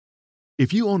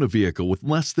If you own a vehicle with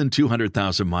less than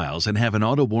 200,000 miles and have an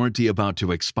auto warranty about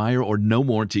to expire or no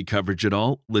warranty coverage at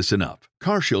all, listen up.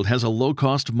 CarShield has a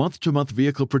low-cost month-to-month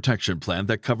vehicle protection plan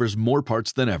that covers more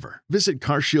parts than ever. Visit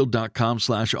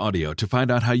carshield.com/audio to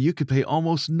find out how you could pay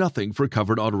almost nothing for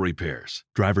covered auto repairs.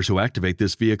 Drivers who activate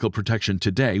this vehicle protection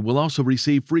today will also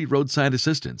receive free roadside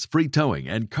assistance, free towing,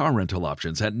 and car rental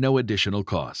options at no additional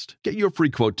cost. Get your free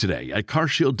quote today at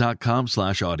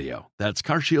carshield.com/audio. That's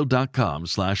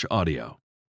carshield.com/audio.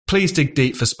 Please dig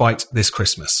deep for Spiked this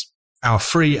Christmas. Our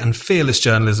free and fearless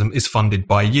journalism is funded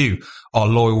by you, our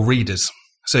loyal readers.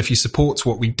 So if you support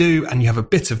what we do and you have a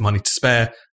bit of money to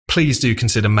spare, please do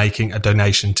consider making a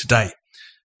donation today.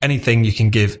 Anything you can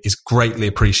give is greatly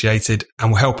appreciated and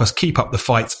will help us keep up the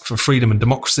fight for freedom and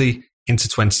democracy into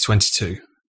 2022.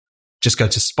 Just go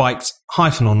to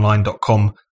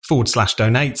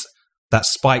spiked-online.com/donate.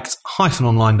 That's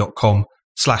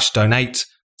spiked-online.com/donate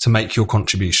to make your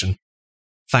contribution.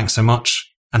 Thanks so much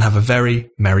and have a very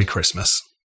Merry Christmas.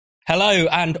 Hello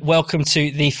and welcome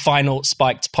to the final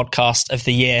Spiked podcast of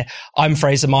the year. I'm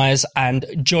Fraser Myers, and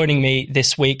joining me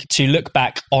this week to look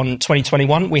back on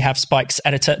 2021, we have Spike's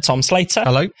editor Tom Slater.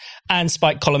 Hello. And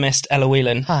Spike columnist Ella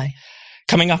Whelan. Hi.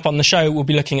 Coming up on the show, we'll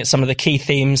be looking at some of the key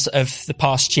themes of the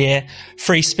past year: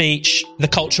 free speech, the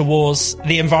culture wars,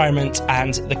 the environment,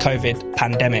 and the COVID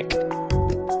pandemic.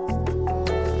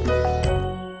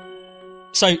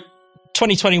 So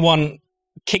 2021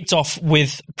 kicked off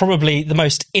with probably the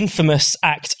most infamous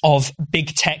act of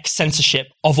big tech censorship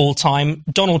of all time.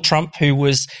 Donald Trump, who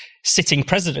was sitting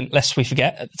president, lest we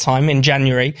forget, at the time in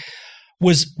January,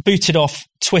 was booted off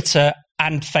Twitter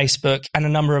and Facebook and a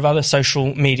number of other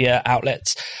social media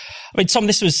outlets. I mean, Tom,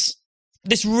 this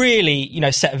really,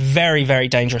 set a very, very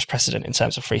dangerous precedent in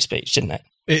terms of free speech, didn't it?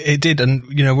 It did, and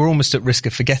we're almost at risk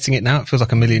of forgetting it now. It feels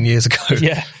like a million years ago.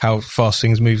 Yeah. How fast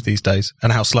things move these days,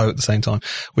 and how slow at the same time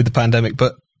with the pandemic.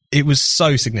 But it was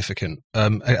so significant,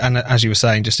 and as you were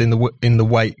saying, just in the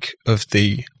wake of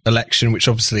the election, which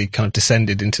obviously kind of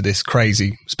descended into this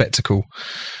crazy spectacle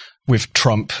with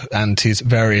Trump and his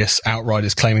various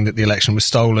outriders claiming that the election was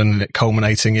stolen, and it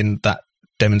culminating in that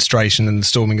demonstration and the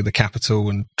storming of the Capitol,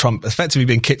 and Trump effectively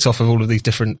being kicked off of all of these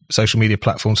different social media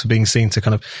platforms for being seen to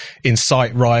kind of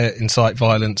incite riot, incite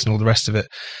violence, and all the rest of it.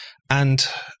 And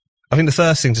I think the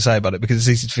first thing to say about it, because it's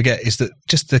easy to forget, is that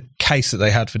just the case that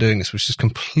they had for doing this was just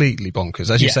completely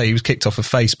bonkers. As you say, he was kicked off of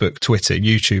Facebook, Twitter,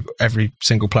 YouTube, every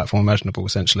single platform imaginable,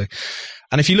 essentially.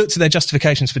 And if you looked at their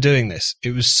justifications for doing this,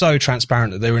 it was so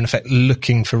transparent that they were in effect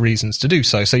looking for reasons to do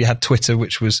so. So you had Twitter,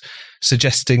 which was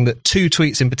suggesting that two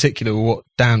tweets in particular were what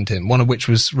damned him. One of which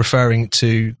was referring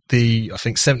to the, I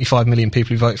think, 75 million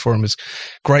people who voted for him as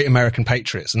great American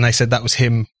patriots. And they said that was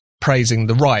him praising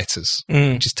the rioters,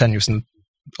 which is tenuous, and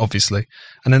obviously.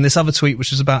 And then this other tweet,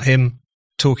 which was about him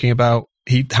talking about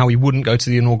how he wouldn't go to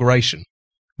the inauguration,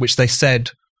 which they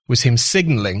said was him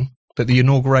signalling that the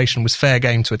inauguration was fair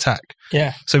game to attack.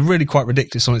 Yeah. So really quite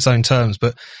ridiculous on its own terms.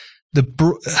 But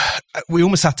we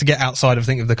almost have to get outside of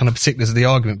the kind of particulars of the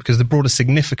argument, because the broader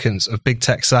significance of big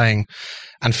tech saying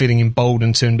and feeling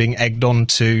emboldened to and being egged on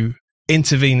to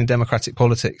intervene in democratic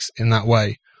politics in that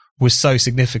way was so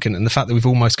significant. And the fact that we've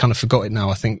almost kind of forgot it now,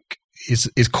 I think,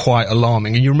 is quite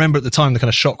alarming. And you remember at the time the kind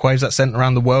of shockwaves that sent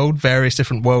around the world, various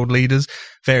different world leaders,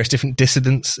 various different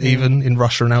dissidents, even in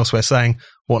Russia and elsewhere, saying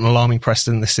what an alarming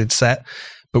precedent this had set.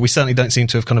 But we certainly don't seem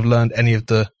to have kind of learned any of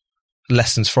the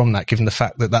lessons from that, given the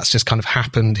fact that that's just kind of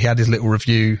happened. He had his little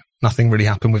review, nothing really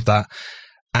happened with that.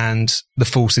 And the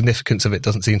full significance of it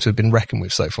doesn't seem to have been reckoned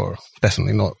with so far.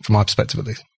 Definitely not from my perspective, at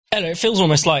least. It feels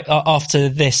almost like after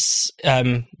this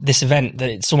event that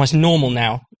it's almost normal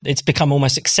now. It's become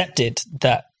almost accepted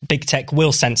that big tech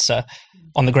will censor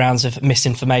on the grounds of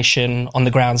misinformation, on the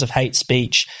grounds of hate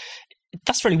speech.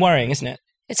 That's really worrying, isn't it?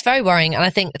 It's very worrying. And I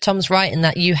think Tom's right in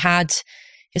that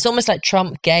it's almost like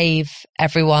Trump gave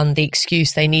everyone the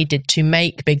excuse they needed to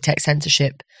make big tech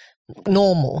censorship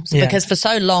normal, because for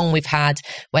so long we've had,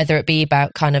 whether it be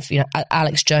about kind of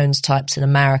Alex Jones types in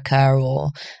America, or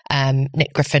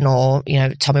Nick Griffin, or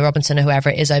Tommy Robinson, or whoever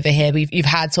it is over here, you've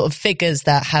had sort of figures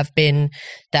that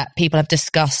people have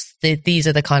discussed these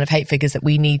are the kind of hate figures that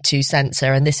we need to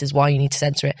censor, and this is why you need to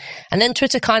censor it. And then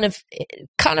Twitter kind of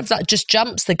like just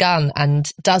jumps the gun and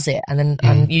does it, and then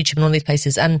on YouTube and all these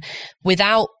places, and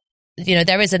without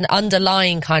there is an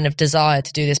underlying kind of desire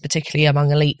to do this, particularly among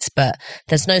elites, but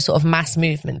there's no sort of mass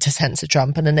movement to censor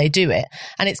Trump, and then they do it.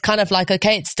 And it's kind of like,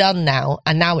 okay, it's done now,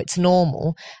 and now it's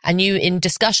normal. And in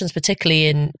discussions, particularly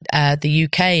in the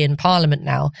UK in Parliament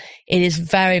now, it is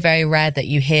very, very rare that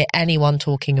you hear anyone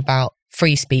talking about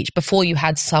free speech. Before, you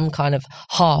had some kind of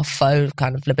half faux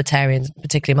kind of libertarians,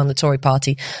 particularly among the Tory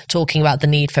party, talking about the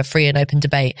need for free and open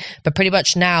debate. But pretty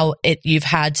much now you've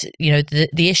had,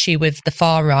 the issue with the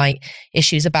far right,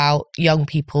 issues about young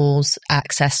people's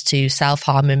access to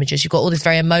self-harm images. You've got all these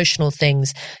very emotional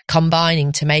things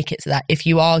combining to make it so that if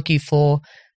you argue for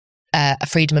a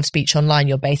freedom of speech online,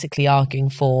 you're basically arguing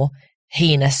for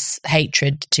heinous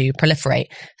hatred to proliferate.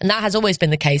 And that has always been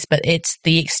the case, but it's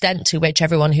the extent to which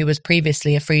everyone who was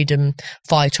previously a freedom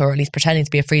fighter, or at least pretending to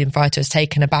be a freedom fighter, has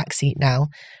taken a backseat now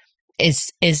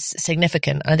is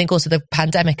significant. And I think also the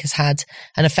pandemic has had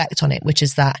an effect on it, which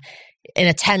is that in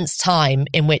a tense time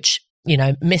in which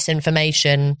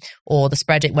misinformation or the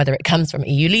spreading, whether it comes from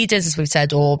EU leaders, as we've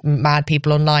said, or mad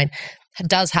people online,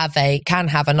 can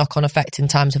have a knock-on effect in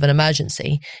times of an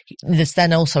emergency. There's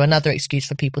then also another excuse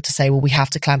for people to say, well, we have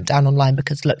to clamp down online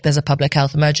because, look, there's a public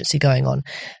health emergency going on.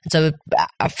 And so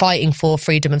fighting for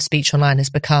freedom of speech online has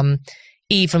become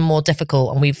even more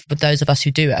difficult, and with those of us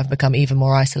who do it, have become even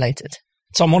more isolated.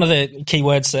 Tom, one of the key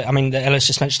words that Ella's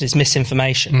just mentioned is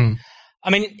misinformation.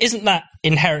 Isn't that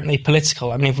inherently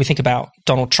political? If we think about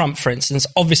Donald Trump, for instance,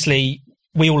 obviously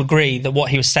we all agree that what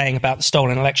he was saying about the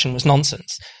stolen election was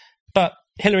nonsense. But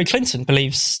Hillary Clinton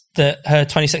believes that her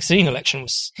 2016 election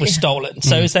was stolen.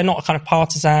 So is there not a kind of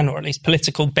partisan or at least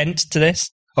political bent to this?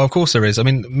 Oh, of course there is.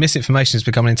 Misinformation has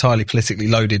become an entirely politically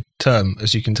loaded term,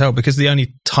 as you can tell, because the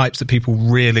only types that people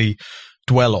really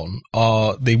dwell on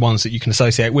are the ones that you can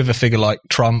associate with a figure like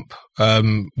Trump,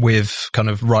 with kind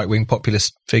of right-wing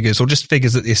populist figures, or just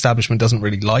figures that the establishment doesn't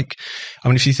really like.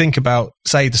 If you think about,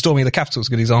 say, the storming of the Capitol is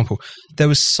a good example. There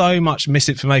was so much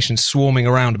misinformation swarming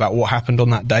around about what happened on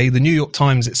that day. The New York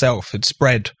Times itself had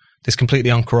spread this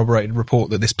completely uncorroborated report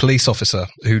that this police officer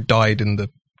who died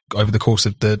over the course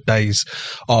of the days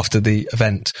after the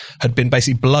event had been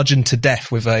basically bludgeoned to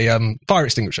death with a fire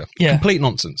extinguisher. Yeah. Complete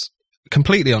nonsense.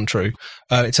 Completely untrue.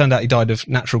 It turned out he died of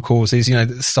natural causes.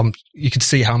 You could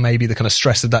see how maybe the kind of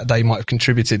stress of that day might have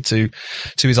contributed to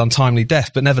his untimely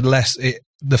death. But nevertheless,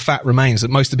 the fact remains that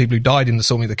most of the people who died in the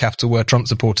storming of the Capitol were Trump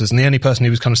supporters. And the only person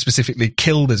who was kind of specifically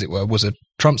killed, as it were, was a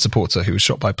Trump supporter who was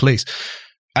shot by police.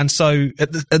 And so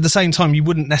at the same time, you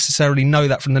wouldn't necessarily know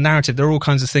that from the narrative. There are all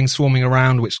kinds of things swarming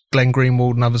around, which Glenn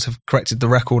Greenwald and others have corrected the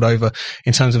record over,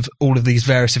 in terms of all of these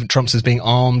various different Trumpsters being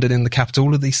armed and in the Capitol.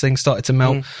 All of these things started to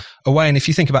melt away. And if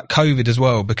you think about COVID as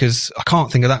well, because I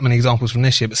can't think of that many examples from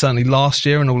this year, but certainly last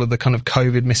year, and all of the kind of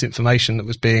COVID misinformation that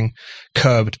was being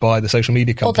curbed by the social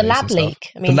media companies. Or the lab leak.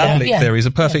 The lab leak theory is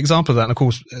a perfect example of that. And of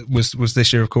course, was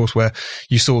this year, of course, where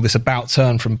you saw this about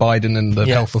turn from Biden and the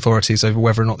health authorities over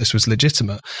whether or not this was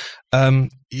legitimate.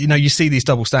 You see these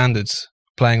double standards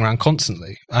playing around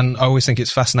constantly. And I always think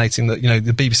it's fascinating that,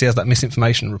 the BBC has that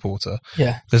misinformation reporter.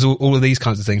 Yeah. There's all of these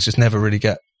kinds of things just never really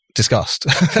get discussed.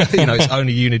 It's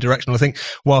only unidirectional. I think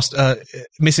whilst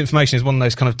misinformation is one of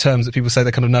those kind of terms that people say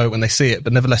they kind of know it when they see it,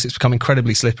 but nevertheless it's become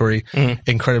incredibly slippery,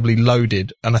 incredibly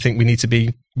loaded. And I think we need to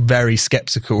be very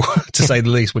skeptical, to say the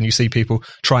least, when you see people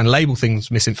try and label things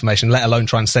misinformation, let alone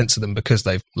try and censor them because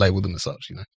they've labelled them as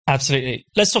such. Absolutely.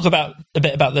 Let's talk a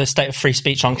bit about the state of free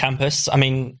speech on campus.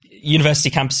 University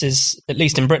campuses, at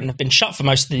least in Britain, have been shut for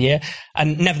most of the year,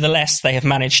 and nevertheless they have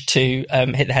managed to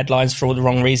hit the headlines for all the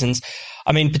wrong reasons.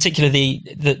 Particularly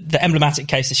the emblematic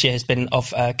case this year has been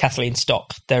of Kathleen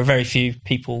Stock. There are very few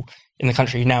people in the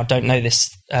country who now don't know this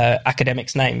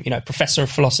academic's name. Professor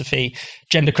of philosophy,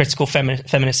 gender critical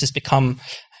feminist has become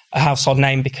a household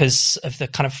name because of the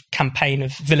kind of campaign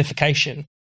of vilification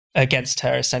against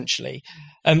her, essentially.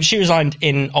 She resigned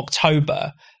in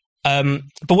October. But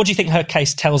what do you think her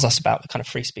case tells us about the kind of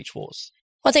free speech wars?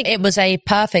 Well, I think it was a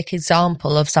perfect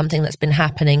example of something that's been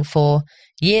happening for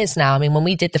years now. When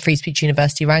we did the Free Speech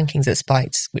University rankings at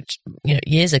Spikes, which,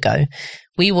 years ago,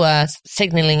 we were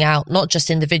signalling out not just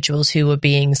individuals who were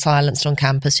being silenced on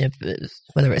campus,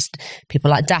 whether it's people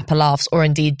like Dapper Laughs or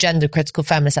indeed gender critical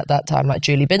feminists at that time, like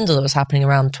Julie Bindel, that was happening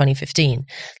around 2015,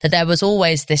 that there was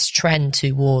always this trend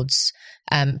towards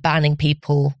banning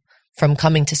people from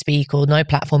coming to speak or no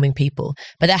platforming people.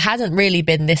 But there hasn't really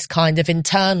been this kind of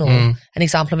internal, an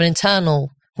example of an internal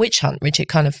witch hunt, which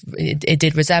it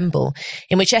did resemble,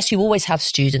 in which, yes, you always have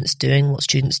students doing what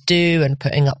students do and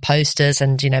putting up posters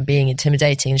and, being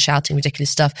intimidating and shouting ridiculous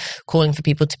stuff, calling for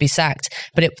people to be sacked.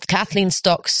 But Kathleen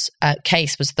Stock's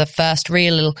case was the first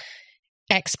real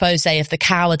expose of the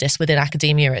cowardice within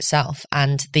academia itself,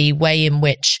 and the way in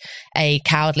which a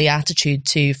cowardly attitude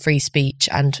to free speech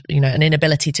and, an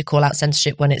inability to call out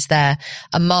censorship when it's there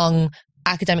among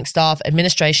academic staff,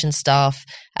 administration staff,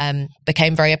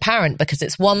 became very apparent, because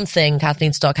it's one thing,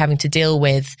 Kathleen Stock having to deal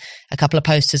with a couple of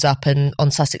posters up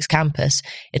on Sussex campus.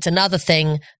 It's another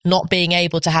thing not being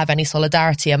able to have any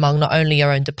solidarity among not only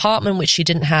your own department, which she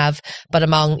didn't have, but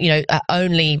among,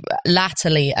 only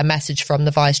latterly a message from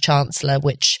the Vice Chancellor,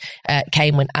 which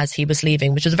came as he was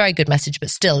leaving, which was a very good message, but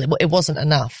still, it wasn't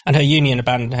enough. And her union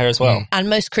abandoned her as well. And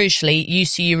most crucially,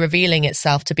 UCU revealing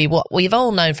itself to be what we've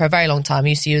all known for a very long time.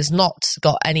 UCU has not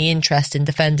got any interest in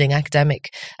defending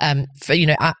academic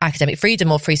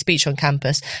freedom or free speech on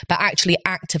campus, but actually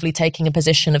actively taking a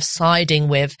position of siding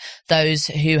with those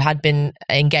who had been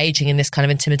engaging in this kind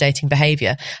of intimidating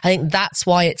behaviour. I think that's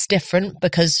why it's different,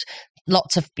 because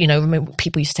lots of,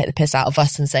 people used to take the piss out of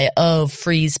us and say, oh,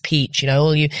 free speech,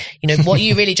 what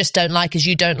you really just don't like is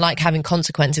you don't like having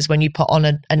consequences when you put on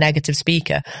a negative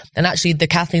speaker. And actually the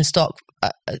Kathleen Stock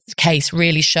case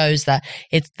really shows that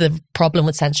the problem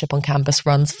with censorship on campus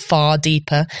runs far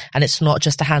deeper, and it's not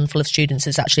just a handful of students,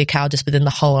 it's actually a cowardice within the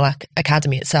whole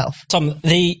academy itself. Tom,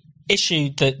 the issue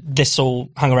that this all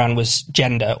hung around was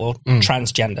gender, or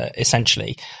transgender,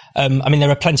 essentially. There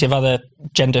are plenty of other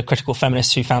gender-critical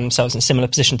feminists who found themselves in similar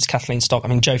positions to Kathleen Stock.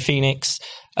 Jo Phoenix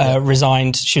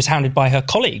resigned. She was hounded by her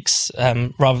colleagues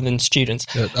rather than students.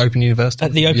 At Open University?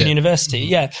 At the Open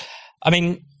University,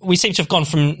 we seem to have gone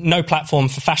from no platform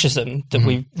for fascism that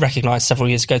we recognised several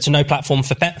years ago to no platform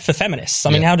for feminists.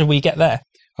 How did we get there?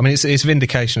 It's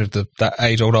vindication of that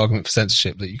age-old argument for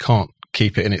censorship that you can't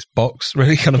keep it in its box,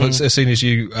 really, as soon as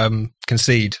you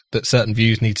concede that certain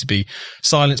views need to be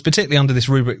silenced, particularly under this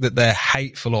rubric that they're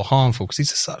hateful or harmful, because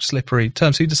these are such slippery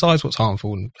terms. Who decides what's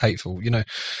harmful and hateful,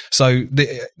 So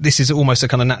this is almost a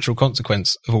kind of natural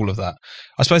consequence of all of that.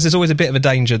 I suppose there's always a bit of a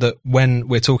danger that when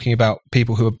we're talking about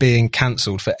people who are being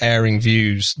cancelled for airing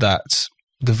views that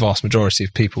the vast majority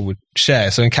of people would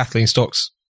share. So in Kathleen Stock's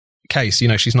case,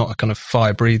 she's not a kind of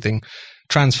fire-breathing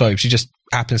transphobe. She just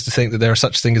happens to think that there are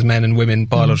such things as men and women,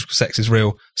 biological sex is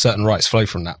real, certain rights flow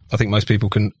from that. I think most people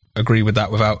can agree with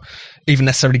that without even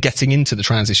necessarily getting into the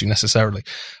trans issue necessarily.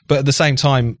 But at the same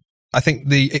time, I think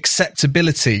the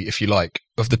acceptability, if you like,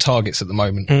 of the targets at the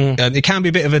moment, it can be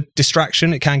a bit of a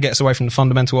distraction. It can get us away from the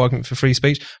fundamental argument for free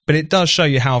speech, but it does show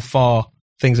you how far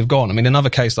things have gone. Another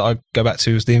case that I go back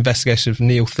to is the investigation of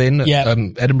Neil Thin at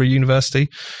Edinburgh University.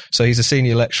 So he's a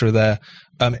senior lecturer there.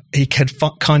 He had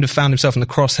kind of found himself in the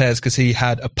crosshairs because he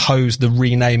had opposed the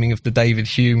renaming of the David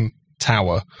Hume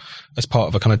Tower as part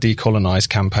of a kind of decolonise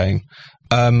campaign.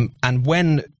 And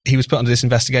when he was put under this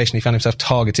investigation, he found himself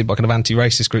targeted by kind of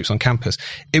anti-racist groups on campus.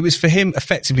 It was for him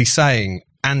effectively saying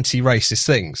anti-racist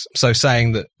things. So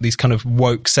saying that these kind of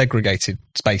woke segregated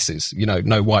spaces,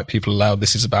 no white people allowed,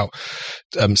 this is about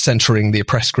centering the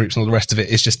oppressed groups and all the rest of it,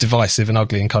 is just divisive and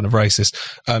ugly and kind of racist.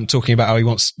 Talking about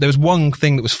how there was one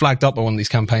thing that was flagged up on one of these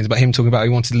campaigns about him talking about how he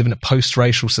wanted to live in a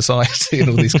post-racial society and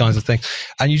all these kinds of things.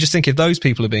 And you just think if those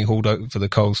people are being hauled over for the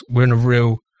coals, we're in a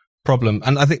real problem.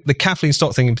 And I think the Kathleen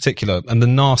Stock thing in particular, and the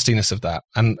nastiness of that,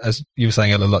 and as you were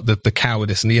saying, Ella, like the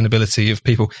cowardice and the inability of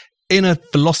people in a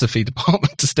philosophy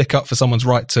department to stick up for someone's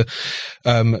right to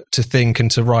think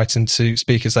and to write and to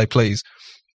speak as they please.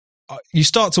 You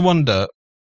start to wonder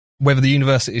whether the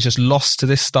university is just lost to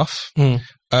this stuff. And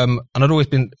I'd always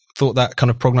thought that kind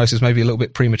of prognosis may be a little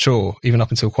bit premature, even up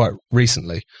until quite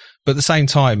recently. But at the same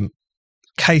time,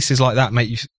 cases like that make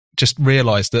you just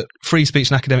realise that free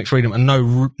speech and academic freedom are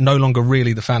no longer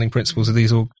really the founding principles of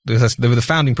these. They were the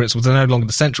founding principles. They're no longer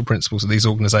the central principles of these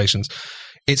organisations.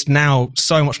 It's now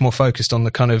so much more focused on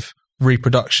the kind of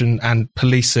reproduction and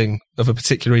policing of a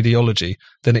particular ideology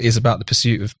than it is about the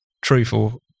pursuit of truth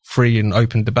or free and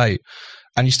open debate.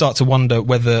 And you start to wonder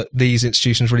whether these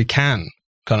institutions really can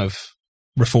kind of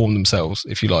reform themselves,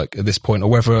 if you like, at this point, or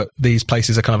whether these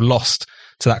places are kind of lost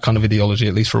to that kind of ideology,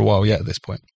 at least for a while yet at this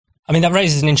point. That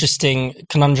raises an interesting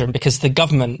conundrum, because the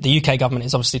UK government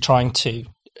is obviously trying to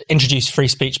introduce free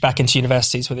speech back into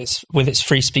universities with its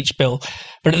free speech bill.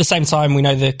 But at the same time, we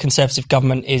know the Conservative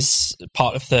government is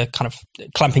part of the kind of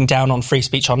clamping down on free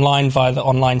speech online via the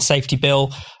Online Safety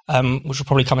Bill, which will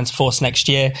probably come into force next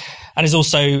year, and has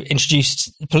also introduced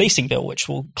the policing bill, which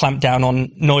will clamp down on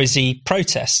noisy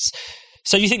protests.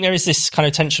 So you think there is this kind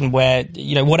of tension where,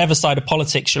 whatever side of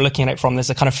politics you're looking at it from, there's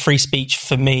a kind of free speech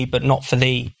for me, but not for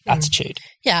thee attitude?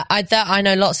 Yeah, I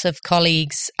know lots of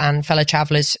colleagues and fellow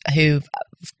travellers who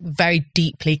very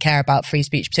deeply care about free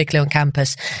speech, particularly on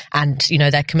campus, and,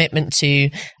 their commitment to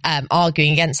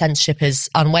arguing against censorship is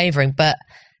unwavering. But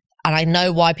And I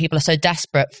know why people are so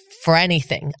desperate for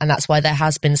anything. And that's why there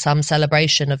has been some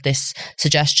celebration of this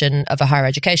suggestion of a higher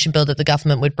education bill that the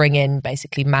government would bring in,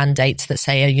 basically mandates that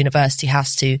say a university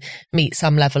has to meet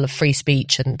some level of free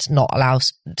speech and not allow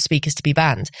speakers to be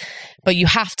banned. But you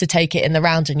have to take it in the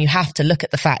round, and you have to look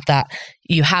at the fact that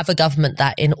you have a government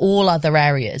that in all other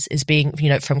areas is being,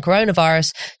 from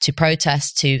coronavirus to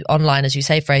protests to online, as you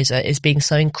say, Fraser, is being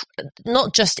so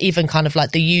not just even kind of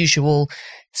like the usual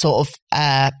sort of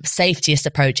safetiest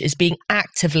approach, is being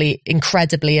actively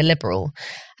incredibly illiberal.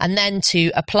 And then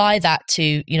to apply that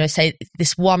to, say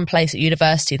this one place at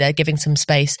university, they're giving some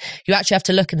space. You actually have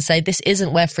to look and say, this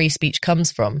isn't where free speech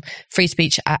comes from. Free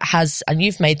speech has, and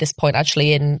you've made this point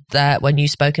actually when you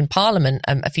spoke in Parliament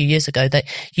a few years ago, that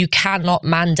you cannot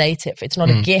mandate it. It's not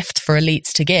a gift for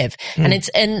elites to give. And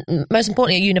most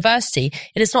importantly at university,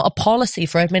 it is not a policy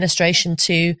for administration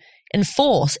to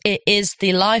enforce. It is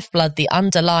the lifeblood, the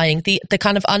underlying, the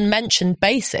kind of unmentioned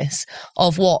basis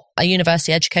of what a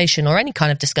university education or any kind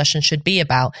of discussion should be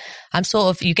about.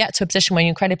 You get to a position where you're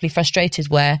incredibly frustrated,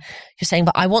 where you're saying,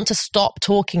 but I want to stop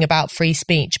talking about free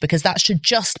speech because that should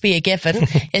just be a given.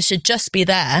 It should just be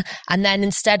there. And then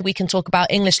instead we can talk about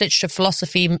English literature,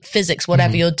 philosophy, physics,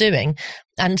 whatever you're doing.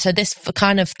 And so this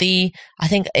I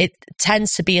think it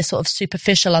tends to be a sort of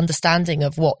superficial understanding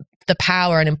of what the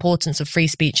power and importance of free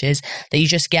speech is, that you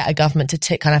just get a government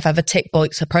to kind of have a tick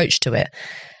box approach to it.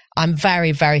 I'm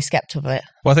very, very skeptical of it.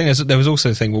 Well, I think there was also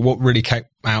a thing, what really came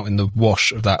out in the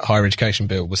wash of that higher education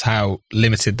bill was how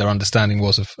limited their understanding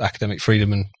was of academic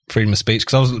freedom and freedom of speech,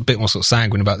 because I was a bit more sort of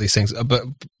sanguine about these things, but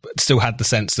still had the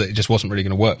sense that it just wasn't really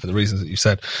going to work for the reasons that you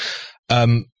said.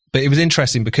 But it was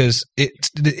interesting because it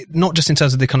not just in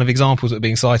terms of the kind of examples that are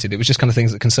being cited, it was just kind of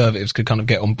things that conservatives could kind of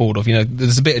get on board of.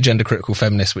 There's a bit of gender critical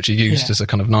feminists which are used as a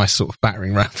kind of nice sort of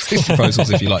battering ram for these proposals,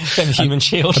 if you like. A bit of a human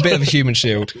shield. A bit of a human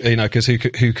shield, because who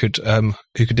could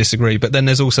disagree? But then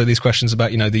there's also these questions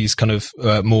about, these kind of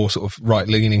more sort of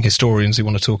right-leaning historians who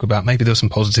want to talk about maybe there were some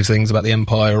positive things about the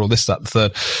empire or this, that, the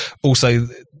third. Also,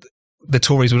 the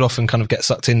Tories would often kind of get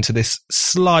sucked into this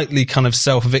slightly kind of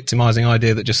self-victimizing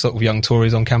idea that just sort of young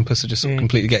Tories on campus are just sort of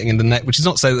completely getting in the net, which is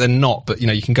not to say that they're not, but,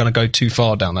 you can kind of go too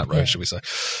far down that road, shall we say.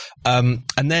 And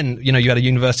then, you had a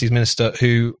universities minister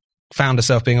who found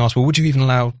herself being asked, well, would you even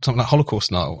allow something like Holocaust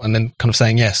denial? And then kind of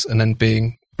saying yes, and then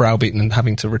being browbeaten and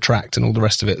having to retract and all the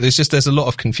rest of it. There's a lot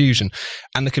of confusion,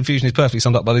 and the confusion is perfectly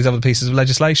summed up by these other pieces of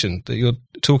legislation that you're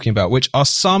talking about, which are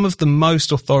some of the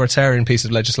most authoritarian pieces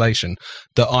of legislation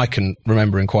that I can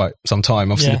remember in quite some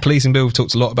time. Obviously, the policing bill, we've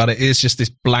talked a lot about it. It is just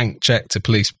this blank check to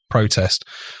police protest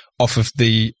off of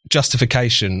the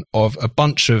justification of a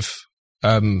bunch of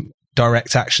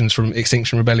direct actions from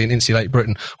Extinction Rebellion, Insulate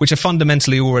Britain, which are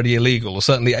fundamentally already illegal, or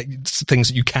certainly things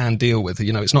that you can deal with.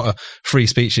 It's not a free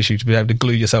speech issue to be able to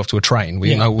glue yourself to a train.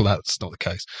 We know all that's not the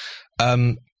case.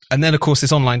 And then, of course,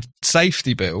 this online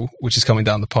safety bill, which is coming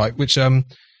down the pipe, which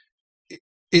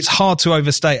it's hard to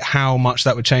overstate how much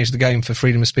that would change the game for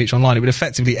freedom of speech online. It would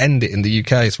effectively end it in the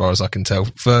UK, as far as I can tell,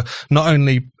 for not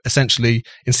only essentially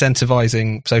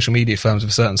incentivizing social media firms of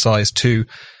a certain size to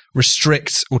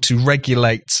restrict or to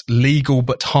regulate legal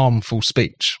but harmful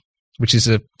speech, which is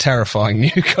a terrifying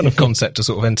new kind of concept to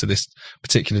sort of enter this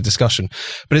particular discussion.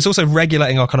 But it's also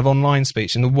regulating our kind of online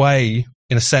speech in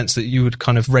a sense that you would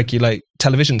kind of regulate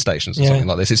television stations or something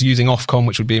like this. It's using Ofcom,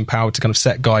 which would be empowered to kind of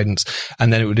set guidance,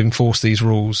 and then it would enforce these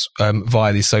rules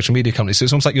via these social media companies. So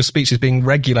it's almost like your speech is being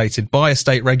regulated by a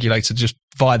state regulator just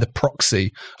via the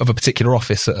proxy of a particular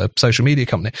office at a social media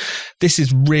company. This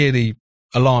is really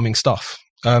alarming stuff.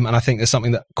 And I think there's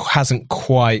something that hasn't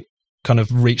quite kind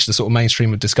of reached the sort of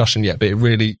mainstream of discussion yet, but it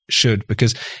really should,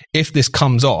 because if this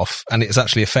comes off and it's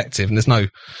actually effective, and there's no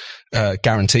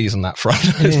guarantees on that front,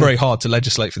 it's very hard to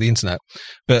legislate for the internet,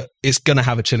 but it's going to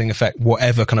have a chilling effect,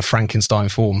 whatever kind of Frankenstein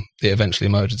form it eventually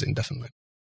emerges in, definitely.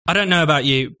 I don't know about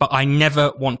you, but I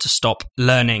never want to stop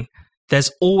learning.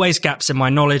 There's always gaps in my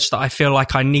knowledge that I feel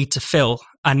like I need to fill,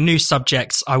 and new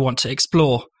subjects I want to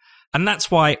explore. And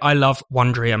that's why I love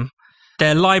Wondrium.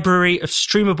 Their library of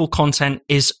streamable content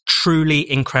is truly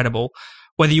incredible.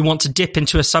 Whether you want to dip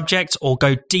into a subject or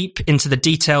go deep into the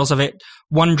details of it,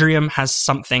 Wondrium has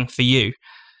something for you.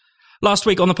 Last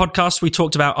week on the podcast, we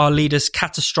talked about our leaders'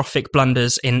 catastrophic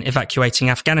blunders in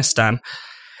evacuating Afghanistan.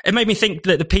 It made me think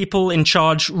that the people in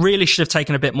charge really should have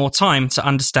taken a bit more time to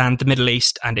understand the Middle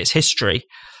East and its history.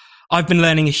 I've been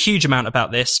learning a huge amount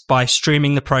about this by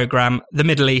streaming the program The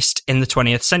Middle East in the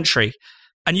 20th Century.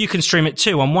 And you can stream it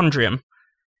too on Wondrium.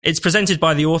 It's presented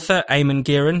by the author, Eamon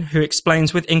Geiran, who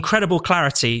explains with incredible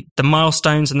clarity the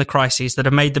milestones and the crises that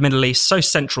have made the Middle East so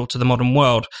central to the modern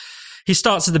world. He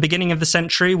starts at the beginning of the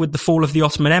century with the fall of the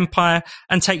Ottoman Empire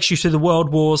and takes you through the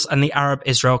world wars and the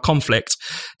Arab-Israel conflict.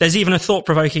 There's even a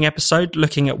thought-provoking episode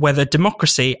looking at whether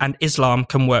democracy and Islam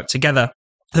can work together.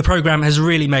 The programme has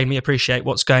really made me appreciate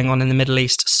what's going on in the Middle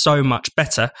East so much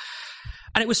better.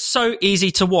 And it was so easy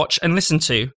to watch and listen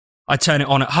to. I turn it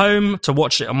on at home to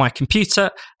watch it on my computer,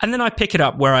 and then I pick it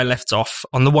up where I left off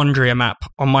on the Wondrium app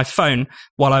on my phone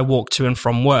while I walk to and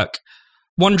from work.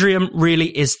 Wondrium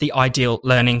really is the ideal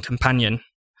learning companion.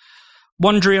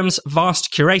 Wondrium's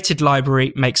vast curated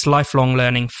library makes lifelong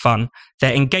learning fun.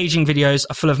 Their engaging videos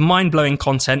are full of mind-blowing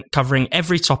content covering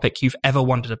every topic you've ever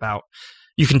wondered about.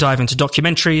 You can dive into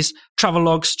documentaries,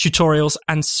 travelogues, tutorials,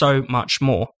 and so much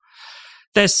more.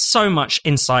 There's so much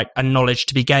insight and knowledge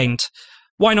to be gained.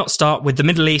 Why not start with the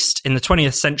Middle East in the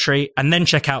 20th century and then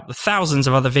check out the thousands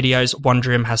of other videos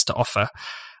Wondrium has to offer?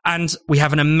 And we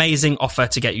have an amazing offer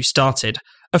to get you started,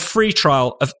 a free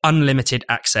trial of unlimited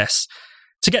access.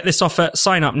 To get this offer,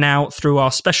 sign up now through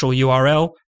our special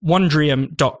URL,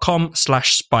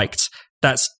 wondrium.com/spiked.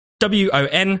 That's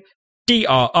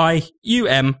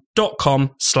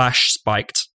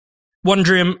wondrium.com/spiked.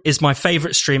 Wondrium is my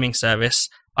favourite streaming service.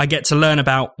 I get to learn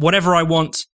about whatever I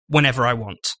want, whenever I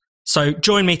want. So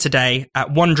join me today at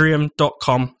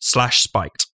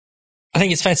wondrium.com/spiked. I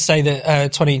think it's fair to say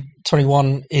that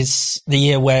 2021 is the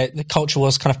year where the culture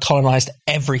wars kind of colonised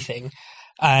everything.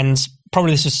 And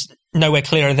probably this was nowhere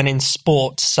clearer than in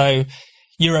sport. So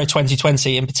Euro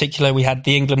 2020 in particular, we had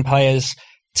the England players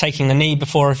taking the knee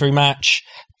before every match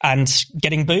and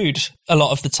getting booed a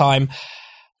lot of the time.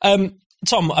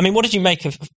 Tom, I mean, what did you make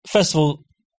of, first of all,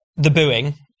 the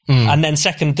booing? And then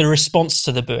second, the response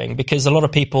to the booing, because a lot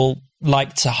of people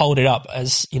like to hold it up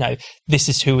as, you know, this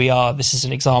is who we are. This is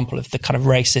an example of the kind of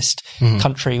racist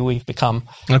country we've become.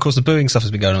 And of course, the booing stuff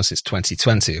has been going on since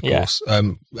 2020, of course,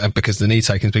 because the knee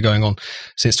taking has been going on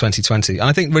since 2020. And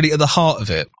I think really at the heart of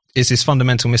it is this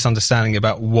fundamental misunderstanding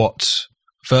about what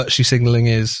virtue signalling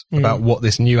is, about what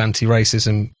this new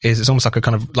anti-racism is. It's almost like a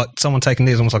kind of, like someone taking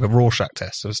it is almost like a Rorschach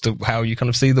test as to how you kind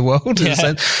of see the world, in a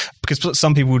sense. Because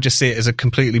some people will just see it as a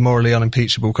completely morally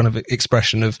unimpeachable kind of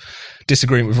expression of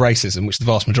disagreement with racism, which the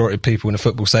vast majority of people in a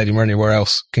football stadium or anywhere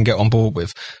else can get on board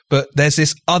with. But there's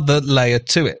this other layer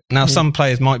to it. Now, some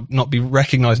players might not be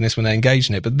recognising this when they engage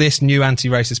in it, but this new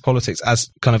anti-racist politics, as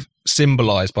kind of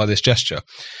symbolised by this gesture,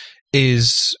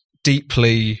 is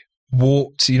deeply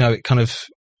warped. You know, it kind of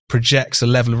projects a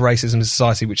level of racism in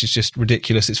society which is just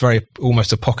ridiculous. It's very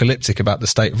almost apocalyptic about the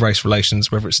state of race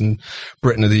relations, whether it's in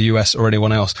Britain or the US or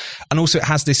anyone else. And also it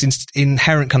has this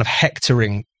inherent kind of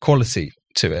hectoring quality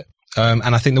to it.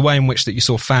 And I think the way in which that you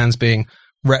saw fans being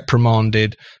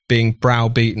reprimanded, being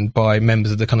browbeaten by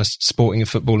members of the kind of sporting and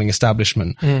footballing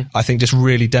establishment, I think just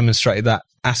really demonstrated that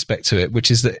aspect to it, which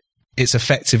is that it's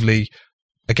effectively,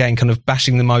 again, kind of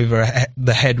bashing them over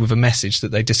the head with a message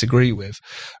that they disagree with,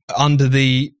 under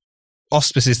the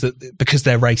auspices that because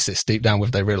they're racist deep down,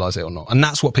 whether they realise it or not. And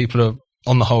that's what people are,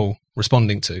 on the whole,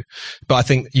 responding to. But I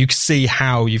think you can see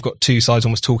how you've got two sides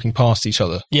almost talking past each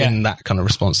other in that kind of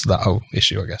response to that whole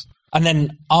issue, I guess. And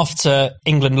then after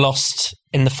England lost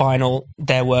in the final,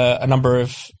 there were a number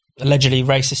of allegedly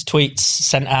racist tweets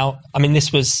sent out. I mean,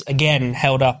 this was, again,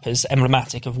 held up as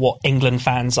emblematic of what England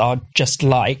fans are just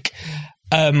like.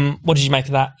 What did you make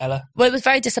of that, Ella? Well, it was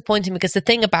very disappointing because the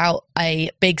thing about a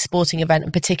big sporting event,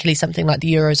 and particularly something like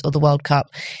the Euros or the World Cup,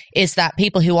 is that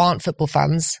people who aren't football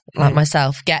fans, like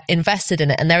myself, get invested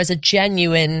in it. And there is a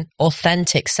genuine,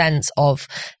 authentic sense of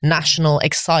national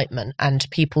excitement, and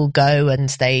people go and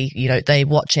they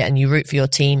watch it and you root for your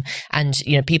team. And,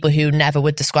 you know, people who never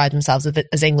would describe themselves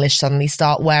as English suddenly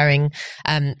start wearing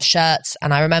shirts.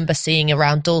 And I remember seeing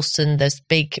around Dalston, this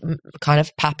big kind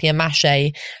of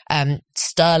papier-mâché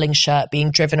Sterling shirt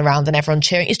being driven around and everyone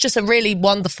cheering. It's just a really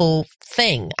wonderful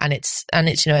thing, and it's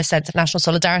you know, a sense of national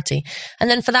solidarity. And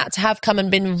then for that to have come and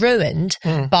been ruined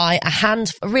by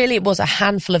it was a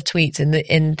handful of tweets in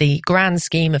the grand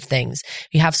scheme of things.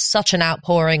 You have such an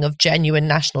outpouring of genuine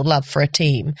national love for a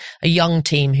team, a young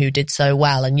team who did so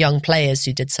well, and young players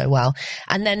who did so well.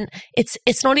 And then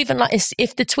it's not even like,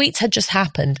 if the tweets had just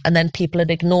happened and then people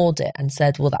had ignored it and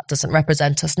said, well, that doesn't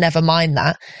represent us, never mind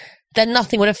that, then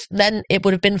it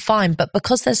would have been fine. But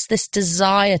because there's this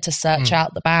desire to search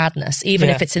out the badness, even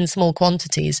if it's in small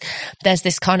quantities, there's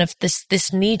this kind of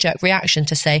this knee-jerk reaction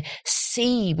to say,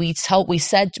 see, we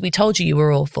told you you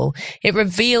were awful. It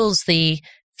reveals the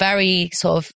very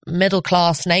sort of middle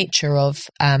class nature of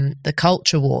the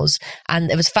culture wars.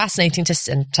 And it was fascinating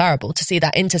and terrible to see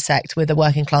that intersect with a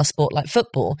working class sport like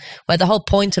football, where the whole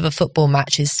point of a football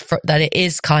match is that it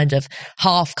is kind of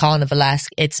half carnivalesque.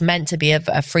 It's meant to be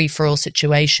a free-for-all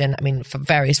situation. I mean, for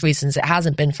various reasons, it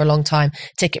hasn't been for a long time.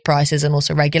 Ticket prices and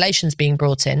also regulations being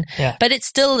brought in. Yeah. But it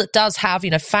still does have,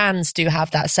 fans do have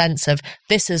that sense of,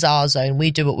 this is our zone. We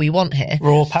do what we want here.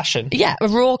 Raw passion. Yeah, a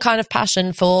raw kind of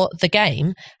passion for the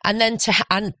game. And then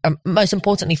most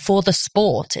importantly, for the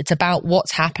sport, it's about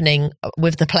what's happening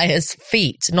with the players'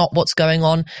 feet, not what's going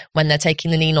on when they're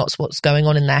taking the knee, not what's going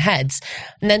on in their heads.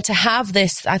 And then to have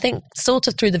this, I think, sort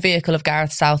of through the vehicle of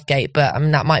Gareth Southgate, but I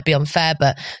mean, that might be unfair,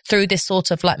 but through this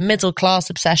sort of like middle class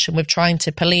obsession with trying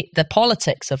to police the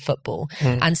politics of football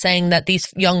and saying that these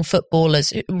young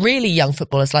footballers, really young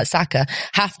footballers like Saka,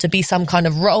 have to be some kind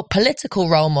of political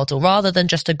role model rather than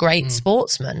just a great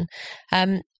sportsman.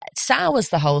 Sours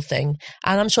the whole thing.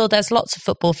 And I'm sure there's lots of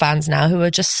football fans now who are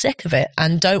just sick of it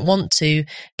and don't want to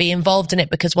be involved in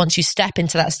it, because once you step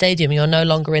into that stadium, you're no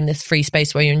longer in this free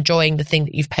space where you're enjoying the thing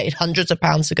that you've paid hundreds of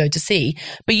pounds to go to see,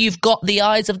 but you've got the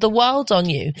eyes of the world on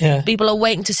you. Yeah. People are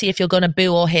waiting to see if you're going to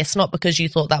boo or hiss, not because you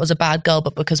thought that was a bad goal,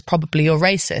 but because probably you're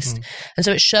racist. And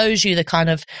so it shows you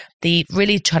the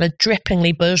really kind of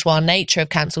drippingly bourgeois nature of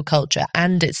cancel culture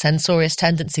and its censorious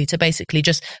tendency to basically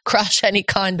just crush any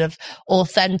kind of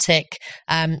authentic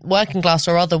working class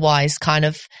or otherwise kind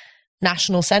of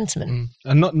national sentiment.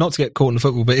 And not to get caught in the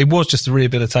football, but it was just a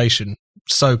rehabilitation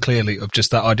so clearly of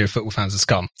just that idea of football fans as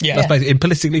scum. Yeah. That's basically, in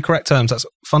politically correct terms, that's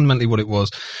fundamentally what it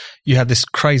was. You had this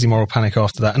crazy moral panic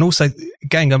after that. And also,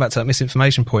 again, going back to that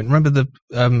misinformation point, remember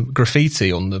the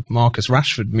graffiti on the Marcus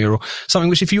Rashford mural? Something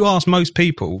which, if you ask most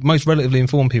people, most relatively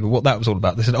informed people, what that was all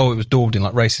about, they said, it was daubed in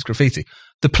like racist graffiti.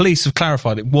 The police have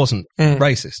clarified it wasn't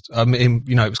racist.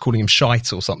 It was calling him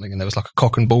shite or something, and there was like a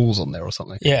cock and balls on there or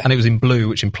something. Yeah. And it was in blue,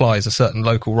 which implies a certain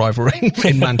local rivalry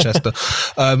in Manchester,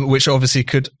 which obviously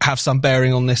could have some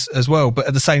bearing on this as well. But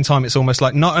at the same time, it's almost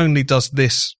like not only does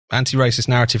this anti-racist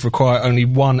narrative require only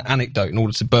one anecdote in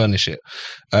order to burnish it,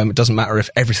 it doesn't matter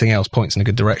if everything else points in a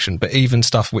good direction, but even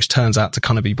stuff which turns out to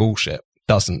kind of be bullshit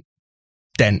doesn't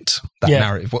dent that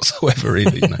narrative whatsoever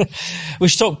either. We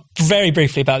should talk very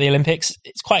briefly about the Olympics.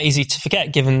 It's quite easy to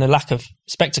forget given the lack of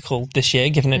spectacle this year,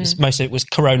 given most of it was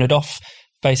coronaed off,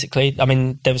 basically. I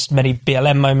mean, there was many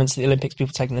BLM moments at the Olympics,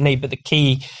 people taking the knee, but the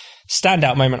key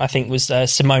standout moment, I think, was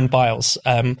Simone Biles.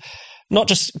 Not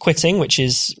just quitting, which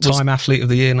is... Time Athlete of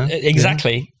the Year now.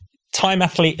 Exactly. Yeah. Time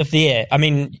Athlete of the Year. I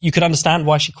mean, you could understand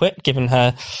why she quit, given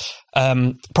her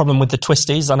problem with the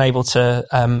twisties, unable to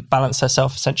balance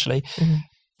herself, essentially.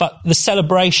 But the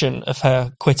celebration of her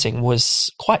quitting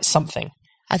was quite something.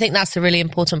 I think that's a really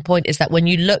important point, is that when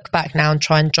you look back now and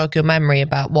try and jog your memory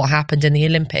about what happened in the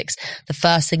Olympics, the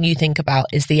first thing you think about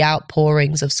is the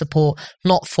outpourings of support,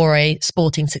 not for a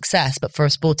sporting success, but for a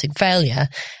sporting failure.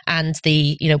 And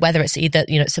whether it's either,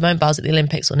 Simone Biles at the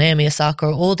Olympics or Naomi Osaka,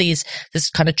 or all this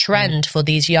kind of trend for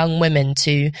these young women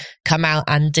to come out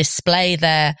and display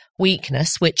their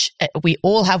weakness, which we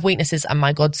all have weaknesses, and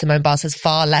my God, Simone Biles has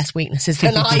far less weaknesses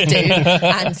than I do,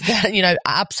 and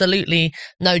absolutely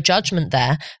no judgment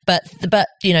there, but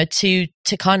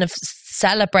to kind of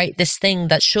celebrate this thing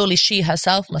that surely she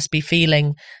herself must be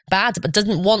feeling bad, but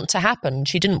doesn't want to happen.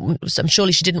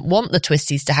 Surely she didn't want the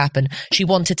twisties to happen. She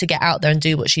wanted to get out there and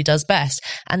do what she does best.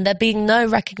 And there being no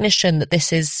recognition that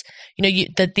this is,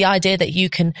 the idea that you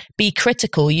can be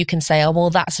critical, you can say, oh, well,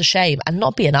 that's a shame, and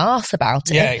not be an arse about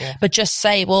it, but just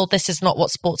say, well, this is not what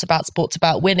sport's about. Sport's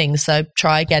about winning, so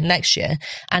try again next year.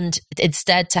 And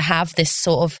instead to have this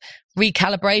sort of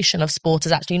recalibration of sport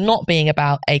as actually not being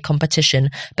about a competition,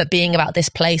 but being about this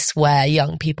place where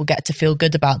young people get to feel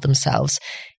good about themselves,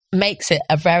 makes it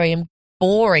a very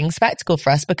boring spectacle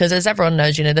for us, because as everyone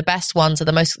knows, the best ones are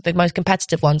the most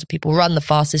competitive ones, where people run the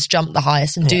fastest, jump the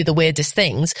highest, and do the weirdest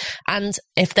things. And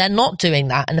if they're not doing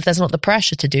that, and if there's not the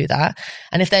pressure to do that,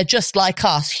 and if they're just like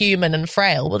us, human and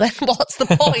frail, well, then what's the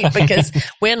point? Because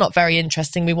we're not very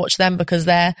interesting. We watch them because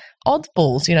they're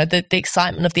oddballs. The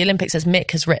excitement of the Olympics, as Mick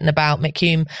has written about, Mick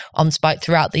Hume on Spike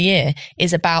throughout the year,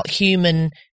 is about human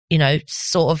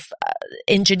sort of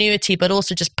ingenuity, but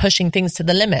also just pushing things to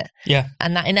the limit. Yeah.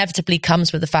 And that inevitably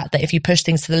comes with the fact that if you push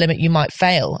things to the limit, you might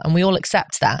fail. And we all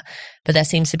accept that. But there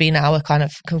seems to be now a kind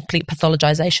of complete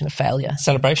pathologization of failure.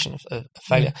 Celebration of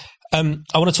failure. I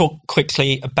want to talk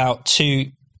quickly about two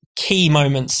key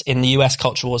moments in the US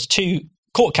culture wars, two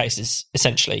court cases,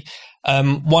 essentially.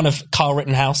 One of Kyle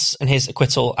Rittenhouse and his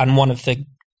acquittal, and one of the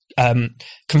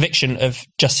conviction of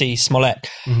Jussie Smollett.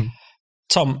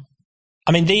 Tom,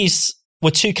 I mean, these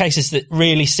were two cases that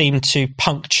really seemed to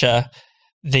puncture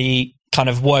the kind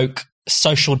of woke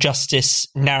social justice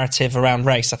narrative around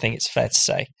race, I think it's fair to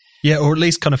say. Yeah, or at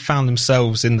least kind of found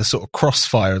themselves in the sort of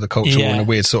crossfire of the culture war in a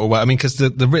weird sort of way. I mean, because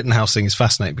the Rittenhouse thing is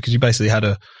fascinating because you basically had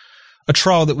a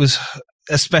trial that was,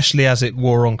 especially as it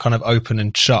wore on, kind of open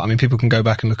and shut. I mean, people can go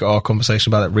back and look at our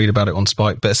conversation about it, read about it on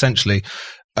Spike, but essentially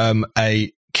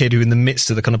a kid who in the midst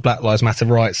of the kind of Black Lives Matter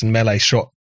riots and melee shot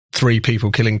 3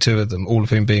 people, killing 2 of them, all of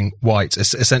whom being white.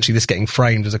 Essentially this getting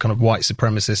framed as a kind of white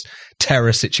supremacist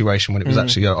terror situation when it was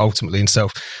actually ultimately in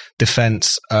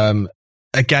self-defense.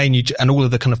 Again, and all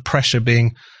of the kind of pressure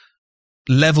being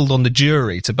leveled on the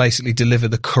jury to basically deliver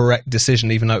the correct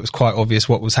decision, even though it was quite obvious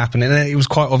what was happening. And it was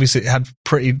quite obvious it had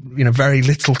very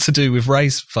little to do with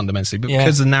race fundamentally, but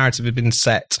because the narrative had been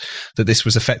set that this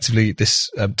was effectively, this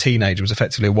teenager was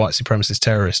effectively a white supremacist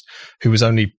terrorist who was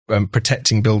only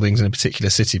protecting buildings in a particular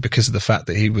city because of the fact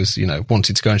that he was,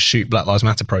 wanting to go and shoot Black Lives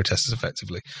Matter protesters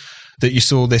effectively, that you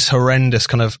saw this horrendous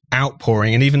kind of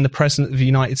outpouring, and even the President of the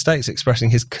United States expressing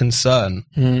his concern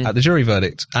at the jury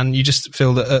verdict. And you just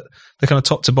feel that at the kind of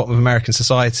top to bottom of American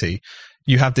society,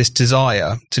 you have this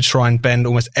desire to try and bend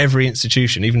almost every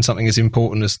institution, even something as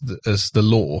important as the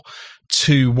law,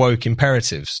 to woke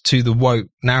imperatives, to the woke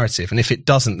narrative. And if it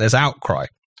doesn't, there's outcry.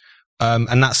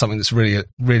 And that's something that's really,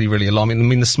 really, really alarming. I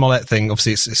mean, the Smollett thing,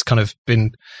 obviously, it's kind of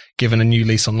been given a new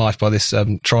lease on life by this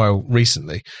trial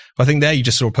recently. But I think there you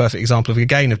just saw a perfect example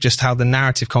of just how the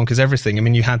narrative conquers everything. I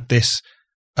mean, you had this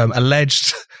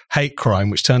alleged hate crime,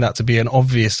 which turned out to be an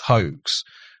obvious hoax,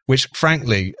 which,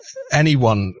 frankly,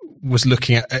 anyone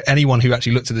who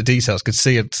actually looked at the details could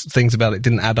see things about it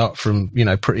didn't add up from,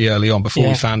 pretty early on before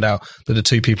we found out that the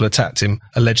 2 people attacked him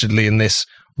allegedly in this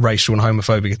racial and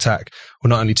homophobic attack were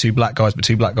not only 2 black guys, but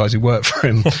 2 black guys who worked for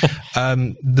him.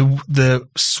 The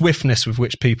swiftness with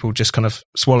which people just kind of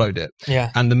swallowed it,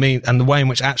 and the way in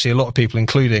which actually a lot of people,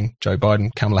 including Joe Biden,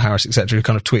 Kamala Harris, etc., who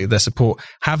kind of tweeted their support,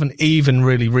 haven't even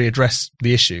really readdressed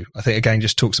the issue. I think again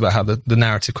just talks about how the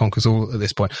narrative conquers all at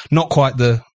this point. Not quite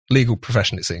the legal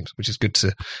profession, it seems, which is good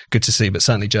to see, but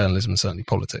certainly journalism and certainly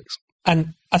politics. And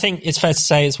I think it's fair to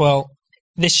say as well,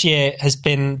 this year has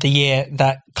been the year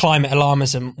that climate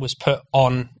alarmism was put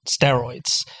on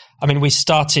steroids. I mean, we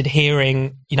started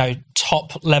hearing,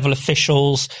 top level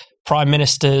officials, prime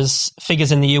ministers,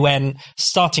 figures in the UN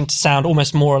starting to sound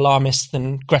almost more alarmist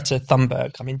than Greta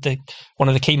Thunberg. I mean, one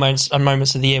of the key moments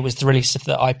of the year was the release of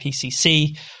the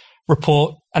IPCC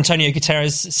report. Antonio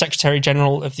Guterres, Secretary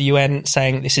General of the UN,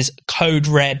 saying this is code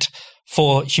red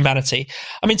for humanity.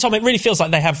 I mean, Tom, it really feels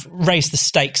like they have raised the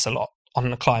stakes a lot on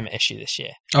the climate issue this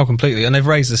year. Oh, completely. And they've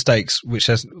raised the stakes,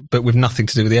 but with nothing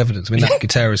to do with the evidence. I mean, that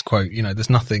Guterres quote, there's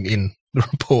nothing in the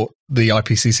report, the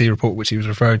IPCC report, which he was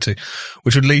referring to,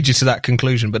 which would lead you to that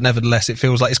conclusion. But nevertheless, it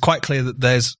feels like it's quite clear that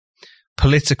there's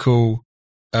political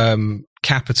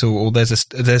capital, or there's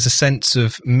a sense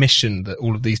of mission that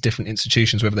all of these different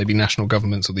institutions, whether they be national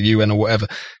governments or the UN or whatever,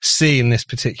 see in this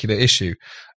particular issue.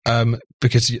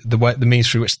 Because the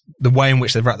way in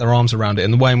which they've wrapped their arms around it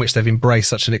and the way in which they've embraced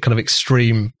such a kind of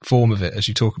extreme form of it, as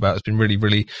you talk about, has been really,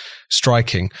 really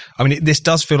striking. I mean, this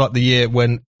does feel like the year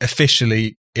when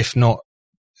officially, if not,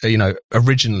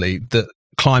 originally, that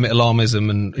climate alarmism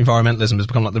and environmentalism has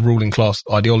become like the ruling class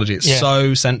ideology. It's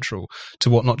so central to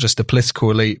what not just the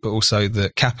political elite, but also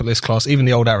the capitalist class, even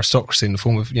the old aristocracy in the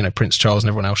form of, Prince Charles and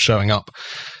everyone else showing up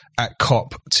at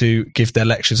COP to give their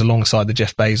lectures alongside the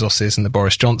Jeff Bezoses and the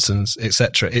Boris Johnsons,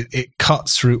 etc. It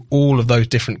cuts through all of those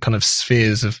different kind of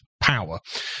spheres of power.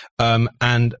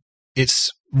 And it's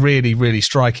really, really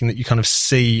striking that you kind of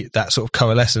see that sort of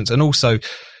coalescence. And also,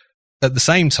 at the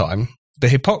same time, the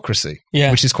hypocrisy,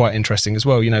 which is quite interesting as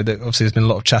well. Obviously there's been a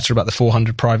lot of chatter about the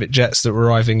 400 private jets that were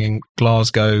arriving in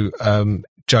Glasgow,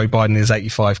 Joe Biden in his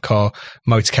 85 car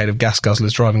motorcade of gas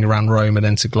guzzlers driving around Rome and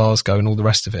then to Glasgow and all the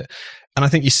rest of it. And I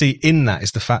think you see in that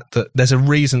is the fact that there's a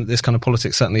reason that this kind of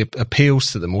politics certainly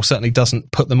appeals to them, or certainly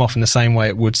doesn't put them off in the same way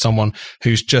it would someone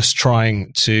who's just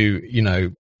trying to,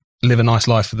 live a nice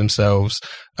life for themselves,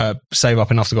 save up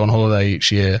enough to go on holiday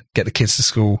each year, get the kids to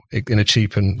school in a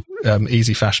cheap and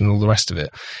easy fashion and all the rest of it,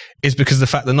 is because of the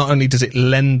fact that not only does it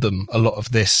lend them a lot of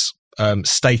this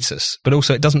status, but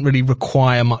also it doesn't really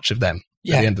require much of them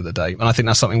at the end of the day. And I think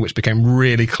that's something which became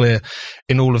really clear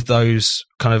in all of those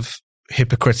kind of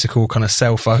hypocritical kind of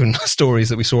cell phone stories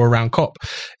that we saw around COP.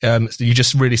 You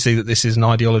just really see that this is an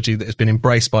ideology that has been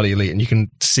embraced by the elite, and you can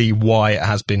see why it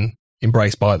has been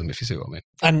embraced by them, if you see what I mean.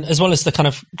 And as well as the kind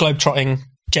of globe-trotting,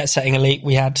 jet-setting elite,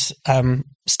 we had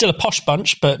still a posh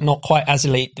bunch, but not quite as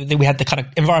elite. We had the kind of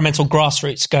environmental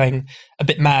grassroots going a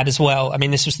bit mad as well. I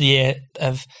mean, this was the year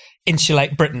of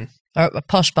Insulate Britain. a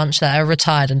posh bunch that are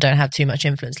retired and don't have too much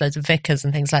influence, loads of vicars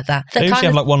and things like that. They usually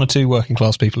have like one or two working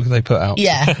class people who they put out.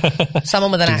 Yeah,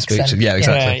 someone with an accent. Yeah,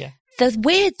 exactly. Yeah. The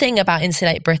weird thing about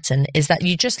Insulate Britain is that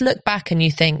you just look back and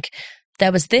you think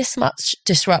there was this much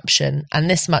disruption and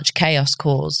this much chaos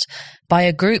caused by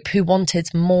a group who wanted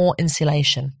more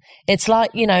insulation. It's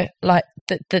like, like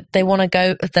that they want to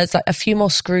go, there's like a few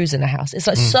more screws in the house. It's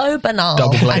like so banal.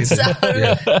 Double glazed.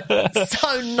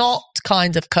 So not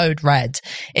kind of code red.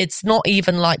 It's not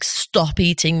even like stop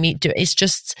eating meat. It's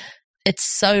just, it's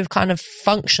so kind of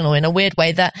functional in a weird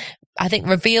way that I think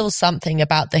reveals something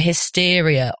about the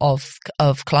hysteria of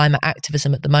climate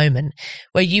activism at the moment,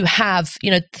 where you have,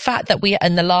 the fact that we,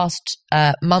 in the last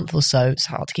month or so, it's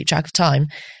hard to keep track of time,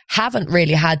 haven't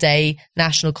really had a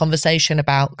national conversation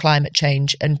about climate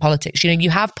change and politics. You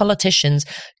have politicians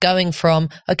going from,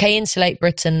 okay, Insulate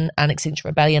Britain and Extinction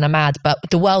Rebellion are mad, but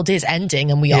the world is ending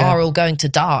and we are all going to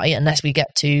die unless we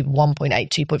get to 1.8,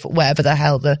 2.4, whatever the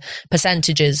hell the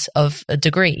percentages of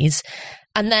degrees.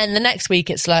 And then the next week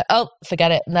it's like, oh,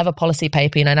 forget it, another policy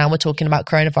paper, now we're talking about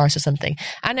coronavirus or something.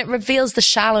 And it reveals the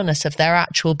shallowness of their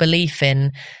actual belief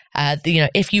in,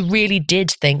 if you really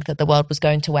did think that the world was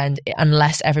going to end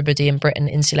unless everybody in Britain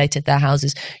insulated their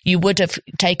houses, you would have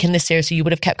taken this seriously, you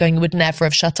would have kept going, you would never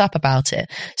have shut up about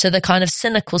it. So the kind of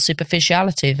cynical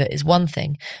superficiality of it is one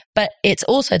thing. But it's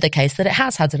also the case that it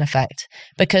has had an effect,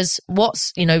 because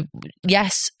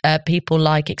people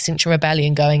like Extinction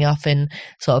Rebellion going off in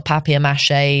sort of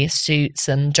papier-mâché suits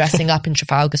and dressing up in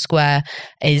Trafalgar Square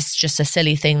is just a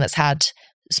silly thing that's had,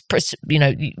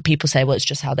 people say, well, it's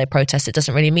just how they protest. It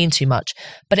doesn't really mean too much,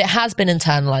 but it has been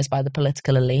internalized by the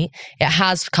political elite. It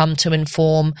has come to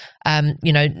inform,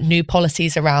 new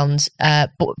policies around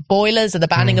boilers or the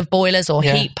banning of boilers or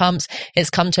heat pumps. It's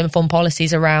come to inform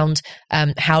policies around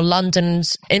how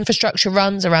London's infrastructure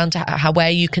runs, around where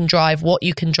you can drive, what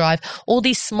you can drive, all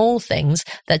these small things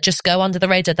that just go under the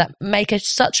radar that make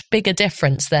such bigger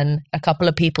difference than a couple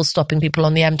of people stopping people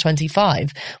on the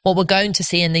M25. What we're going to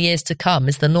see in the years to come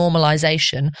is the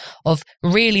normalization of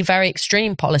really very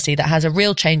extreme policy that has a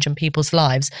real change in people's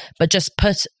lives, but just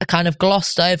kind of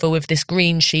glossed over with this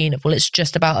green sheen of, well, it's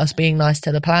just about us being nice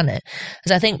to the planet.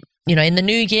 As I think, in the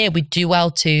new year, we do well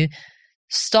to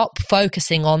stop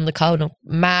focusing on the kind of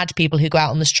mad people who go out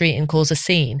on the street and cause a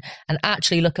scene and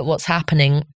actually look at what's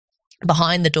happening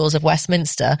behind the doors of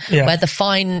Westminster, where the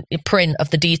fine print of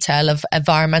the detail of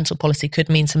environmental policy could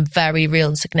mean some very real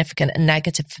and significant and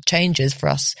negative changes for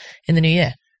us in the new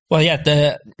year. Well,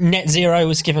 the net zero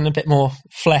was given a bit more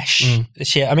flesh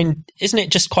this year. I mean, isn't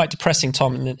it just quite depressing,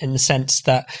 Tom, in the sense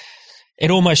that it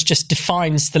almost just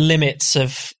defines the limits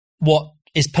of what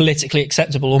is politically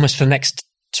acceptable almost for the next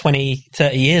 20,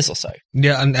 30 years or so?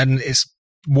 Yeah, and it's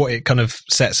what it kind of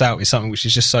sets out is something which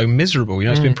is just so miserable.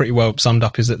 It's been pretty well summed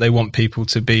up, is that they want people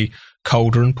to be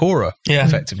colder and poorer,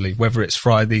 effectively, whether it's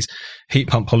via these heat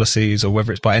pump policies or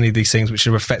whether it's by any of these things which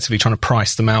are effectively trying to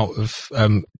price them out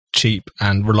of cheap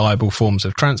and reliable forms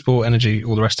of transport, energy,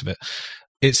 all the rest of it.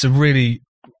 It's a really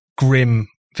grim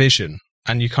vision,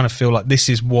 and you kind of feel like this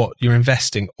is what you're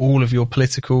investing all of your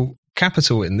political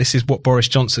capital in. This is what Boris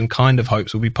Johnson kind of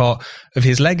hopes will be part of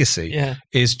his legacy,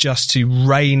 is just to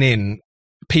rein in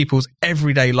people's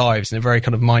everyday lives in a very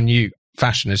kind of minute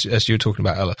fashion, as you were talking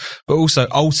about, Ella, but also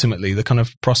ultimately the kind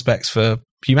of prospects for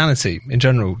humanity in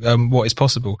general, what is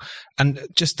possible. And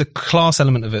just the class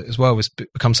element of it as well has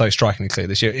become so strikingly clear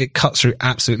this year. It cuts through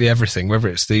absolutely everything, whether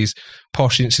it's these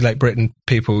posh Insulate Britain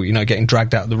people, getting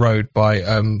dragged out of the road by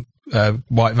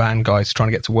white van guys trying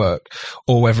to get to work,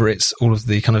 or whether it's all of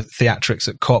the kind of theatrics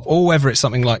at COP, or whether it's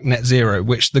something like net zero,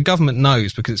 which the government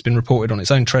knows because it's been reported on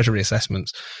its own Treasury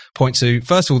assessments, point to,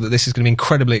 first of all, that this is going to be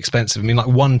incredibly expensive. I mean, like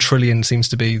 1 trillion seems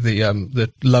to be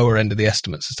the lower end of the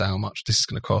estimates as to how much this is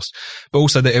going to cost, but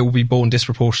also that it will be borne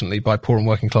disproportionately by poor and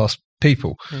working class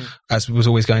people, as was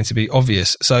always going to be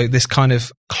obvious. So this kind of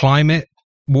climate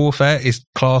warfare is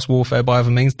class warfare by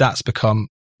other means. That's become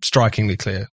strikingly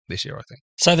clear this year, I think.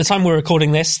 So the time we're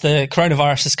recording this, the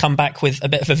coronavirus has come back with a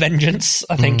bit of a vengeance,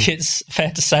 I think it's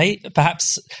fair to say.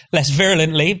 Perhaps less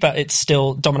virulently, but it's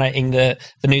still dominating the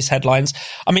news headlines.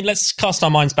 I mean, let's cast our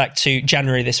minds back to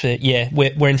January this year.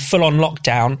 We're in full-on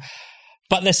lockdown,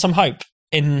 but there's some hope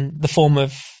in the form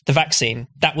of the vaccine.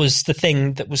 That was the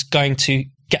thing that was going to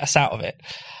get us out of it.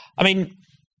 I mean,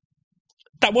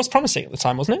 that was promising at the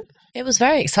time, wasn't it? It was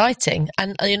very exciting.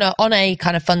 And, on a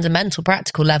kind of fundamental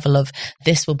practical level of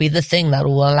this will be the thing that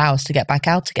will allow us to get back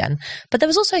out again. But there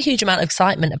was also a huge amount of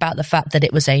excitement about the fact that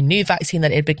it was a new vaccine,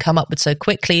 that it had been come up with so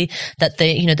quickly, that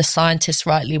the scientists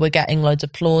rightly were getting loads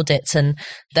of plaudits. And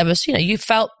there was, you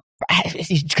felt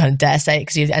you kind of dare say it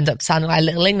because you end up sounding like a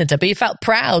little Englander, but you felt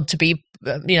proud to be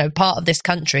part of this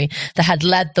country that had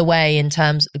led the way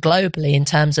globally in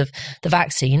terms of the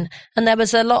vaccine. And there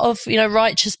was a lot of,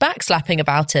 righteous backslapping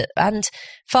about it. And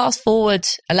fast forward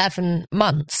 11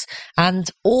 months and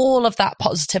all of that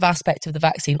positive aspect of the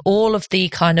vaccine, all of the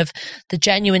kind of the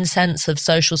genuine sense of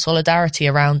social solidarity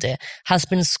around it has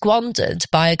been squandered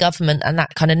by a government, and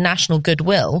that kind of national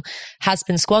goodwill has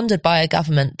been squandered by a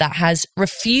government that has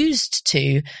refused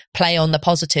to play on the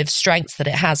positive strengths that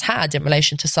it has had in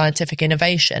relation to scientific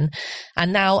innovation.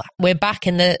 And now we're back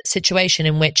in the situation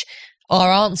in which our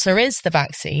answer is the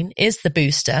vaccine, is the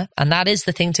booster, and that is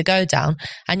the thing to go down.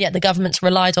 And yet the government's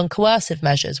relied on coercive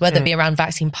measures, whether it be around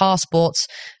vaccine passports,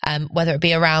 whether it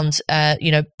be around,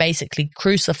 basically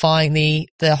crucifying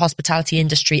the hospitality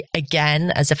industry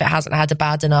again, as if it hasn't had a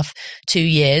bad enough 2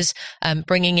 years,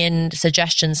 bringing in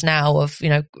suggestions now of,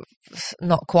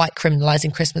 not quite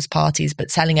criminalising Christmas parties, but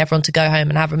telling everyone to go home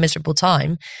and have a miserable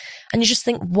time. And you just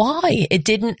think, why? It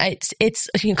didn't,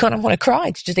 you kind of want to cry.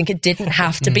 You just think it didn't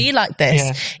have to be like this.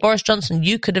 Yeah. Boris Johnson,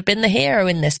 you could have been the hero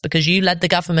in this because you led the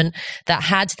government that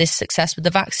had this success with the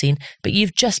vaccine, but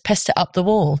you've just pissed it up the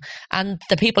wall. And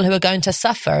the people who are going to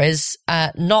suffer is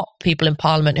not people in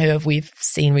Parliament who we've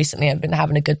seen recently have been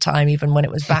having a good time, even when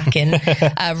it was back in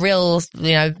a real,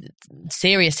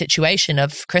 serious situation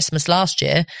of Christmas last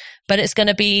year. But it's going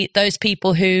to be those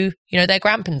people who, their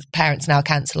grandparents now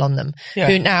cancel on them,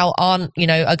 who now aren't,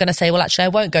 are going to say, well, actually, I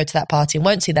won't go to that party and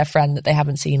won't see their friend that they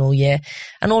haven't seen all year.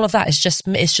 And all of that is just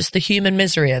the human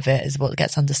misery of it is what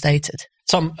gets understated.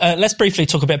 Tom, let's briefly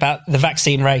talk a bit about the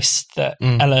vaccine race that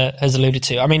Ella has alluded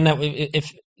to. I mean,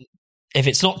 if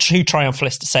it's not too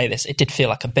triumphalist to say this, it did feel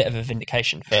like a bit of a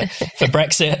vindication for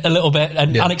Brexit, a little bit,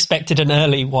 an unexpected and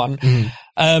early one.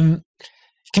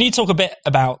 Can you talk a bit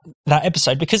about that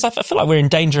episode? Because I feel like we're in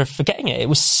danger of forgetting it. It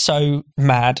was so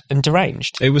mad and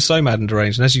deranged. It was so mad and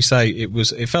deranged. And as you say,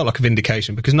 it felt like a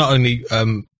vindication because not only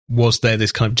was there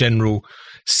this kind of general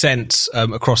sense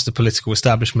across the political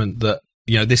establishment that,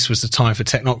 this was the time for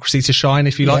technocracy to shine,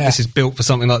 if you like. Yeah. This is built for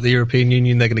something like the European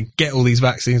Union. They're going to get all these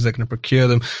vaccines. They're going to procure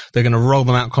them. They're going to roll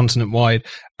them out continent-wide.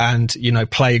 And,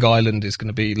 Plague Island is going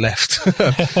to be left,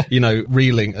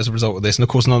 reeling as a result of this. And, of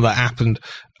course, none of that happened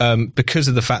because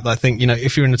of the fact that I think,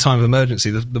 if you're in a time of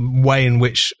emergency, the way in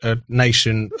which a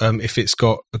nation, if it's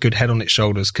got a good head on its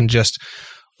shoulders, can just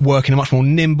work in a much more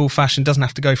nimble fashion, doesn't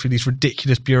have to go through these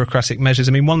ridiculous bureaucratic measures.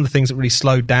 I mean, one of the things that really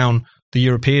slowed down the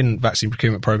European vaccine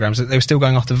procurement programs, that they were still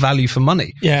going after value for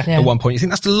money at one point. You think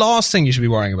that's the last thing you should be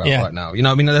worrying about right now.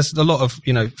 There's a lot of,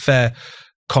 fair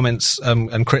comments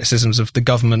and criticisms of the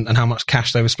government and how much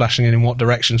cash they were splashing in what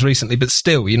directions recently, but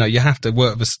still, you have to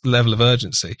work with a level of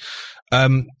urgency.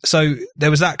 So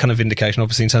there was that kind of indication,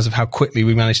 obviously, in terms of how quickly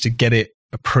we managed to get it,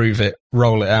 approve it,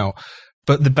 roll it out.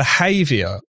 But the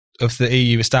behaviour of the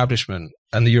EU establishment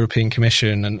and the European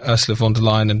Commission and Ursula von der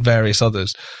Leyen and various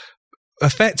others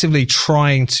effectively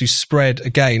trying to spread,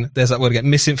 again, there's that word again,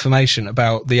 misinformation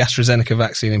about the AstraZeneca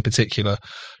vaccine in particular,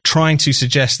 trying to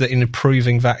suggest that in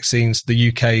approving vaccines, the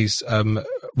UK's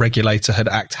regulator had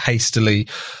acted hastily,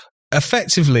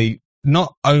 effectively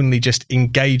not only just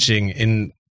engaging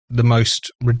in the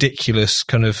most ridiculous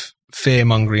kind of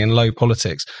fear-mongering and low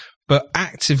politics, but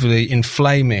actively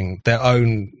inflaming their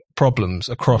own problems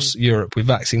across Europe with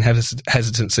vaccine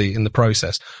hesitancy in the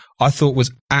process, I thought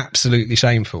was absolutely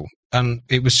shameful. And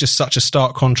it was just such a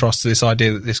stark contrast to this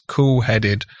idea that this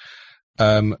cool-headed,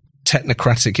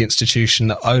 technocratic institution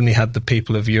that only had the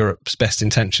people of Europe's best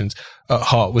intentions at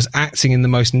heart was acting in the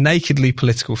most nakedly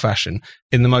political fashion,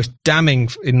 in the most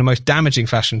damaging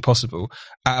fashion possible,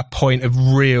 at a point of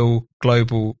real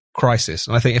global crisis.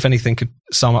 And I think, if anything, could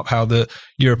sum up how the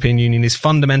European Union is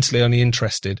fundamentally only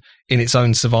interested in its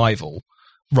own survival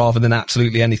rather than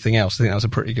absolutely anything else. I think that was a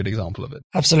pretty good example of it.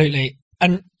 Absolutely.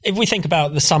 And if we think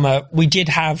about the summer, we did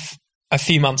have a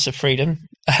few months of freedom.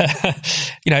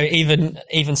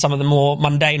 Even some of the more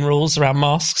mundane rules around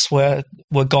masks were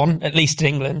gone, at least in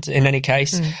England, in any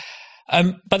case.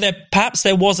 But perhaps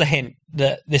there was a hint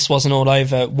that this wasn't all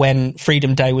over when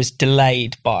Freedom Day was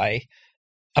delayed by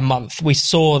a month. We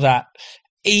saw that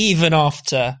even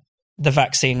after the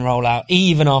vaccine rollout,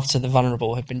 even after the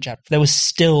vulnerable had been jabbed, there was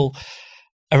still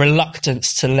a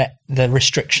reluctance to let the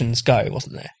restrictions go,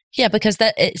 wasn't there? Yeah, because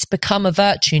it's become a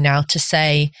virtue now to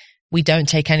say we don't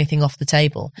take anything off the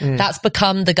table. That's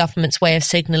become the government's way of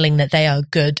signalling that they are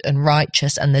good and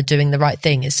righteous and they're doing the right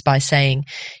thing, is by saying,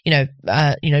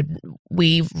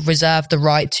 we reserve the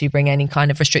right to bring any kind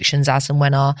of restrictions as and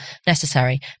when are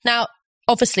necessary. Now,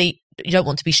 obviously, don't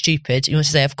want to be stupid. You want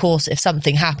to say, of course, if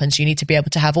something happens, you need to be able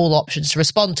to have all options to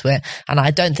respond to it. And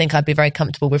I don't think I'd be very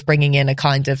comfortable with bringing in a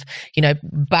kind of,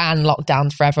 ban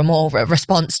lockdowns forevermore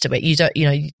response to it. You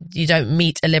don't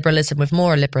meet illiberalism with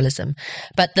more illiberalism.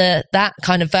 But that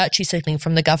kind of virtue signaling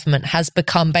from the government has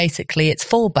become basically its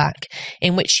fallback,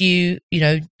 in which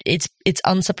it's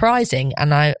unsurprising.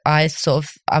 And I'm sort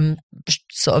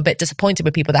of a bit disappointed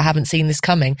with people that haven't seen this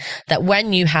coming, that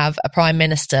when you have a prime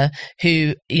minister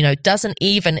who, doesn't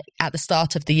even at the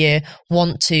start of the year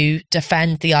want to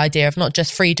defend the idea of not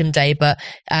just Freedom Day, but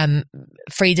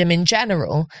freedom in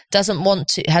general,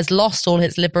 has lost all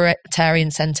its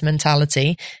libertarian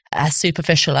sentimentality, as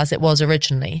superficial as it was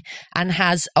originally, and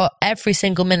has every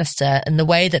single minister, and the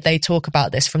way that they talk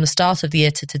about this from the start of the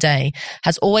year to today,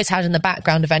 has always had in the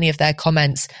background of any of their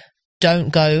comments,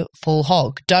 don't go full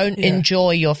hog. Don't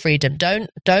enjoy your freedom. Don't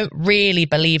really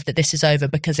believe that this is over,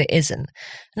 because it isn't.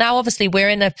 Now, obviously, we're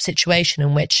in a situation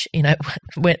in which,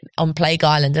 we're on Plague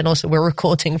Island, and also we're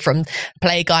recording from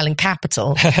Plague Island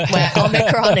capital, where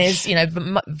Omicron is,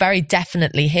 very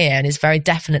definitely here and is very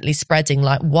definitely spreading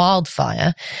like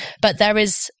wildfire. But there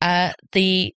is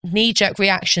the knee-jerk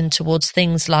reaction towards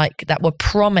things like that were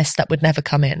promised that would never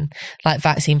come in, like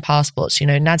vaccine passports.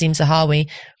 Nadhim Zahawi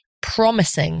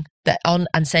promising that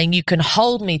and saying, you can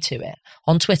hold me to it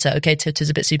on Twitter. Okay, Twitter's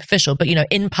a bit superficial, but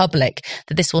in public,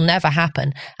 that this will never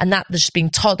happen, and that there's just being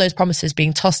those promises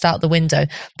being tossed out the window.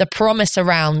 The promise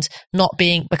around not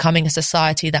becoming a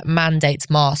society that mandates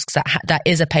masks, that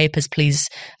is a papers please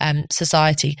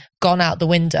society, gone out the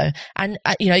window. And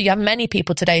you have many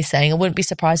people today saying, I wouldn't be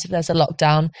surprised if there's a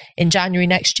lockdown in January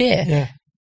next year. Yeah.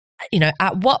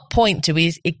 At what point do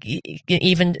we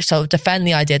even sort of defend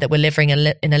the idea that we're living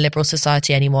in a liberal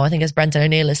society anymore? I think, as Brendan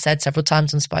O'Neill has said several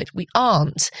times on Spiked, we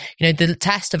aren't. The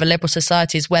test of a liberal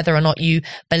society is whether or not you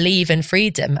believe in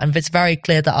freedom, and it's very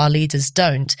clear that our leaders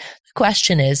don't. The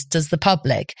question is, does the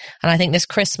public? And I think this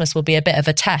Christmas will be a bit of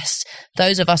a test.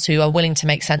 Those of us who are willing to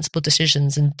make sensible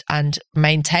decisions and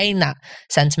maintain that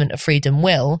sentiment of freedom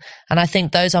will. And I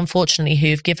think those, unfortunately,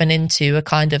 who've given into a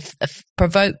kind of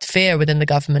provoked fear within the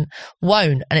government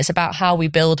won't. And it's about how we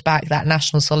build back that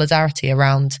national solidarity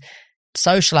around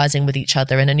socializing with each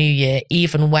other in a new year,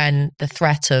 even when the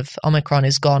threat of Omicron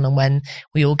is gone and when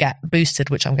we all get boosted,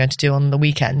 which I'm going to do on the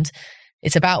weekend.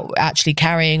 It's about actually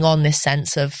carrying on this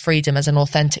sense of freedom as an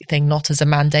authentic thing, not as a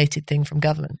mandated thing from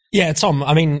government. Yeah, Tom,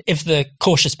 I mean, if the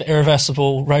cautious but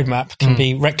irreversible roadmap can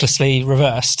be recklessly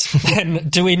reversed, then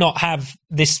do we not have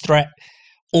this threat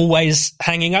always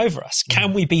hanging over us?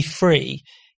 Can we be free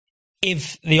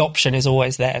if the option is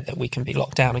always there that we can be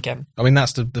locked down again? I mean,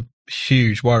 that's the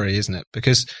huge worry, isn't it?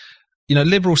 Because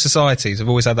liberal societies have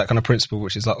always had that kind of principle,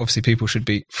 which is like, obviously people should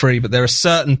be free, but there are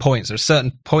certain points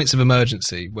of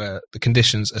emergency where the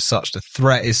conditions are such, the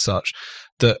threat is such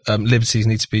that liberties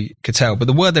need to be curtailed. But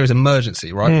the word there is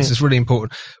emergency, right? This is really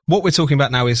important. What we're talking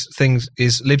about now is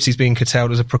liberties being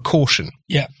curtailed as a precaution.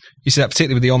 Yeah. You see that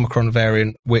particularly with the Omicron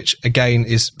variant, which again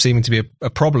is seeming to be a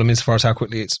problem as far as how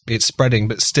quickly it's spreading,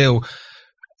 but still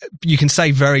you can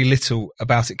say very little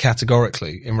about it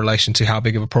categorically in relation to how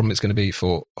big of a problem it's going to be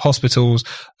for hospitals.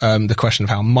 The question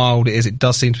of how mild it is. It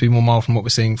does seem to be more mild from what we're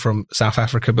seeing from South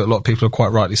Africa, but a lot of people are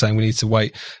quite rightly saying we need to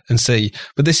wait and see.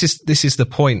 But this is the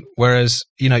point. Whereas,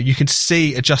 you could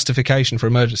see a justification for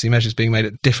emergency measures being made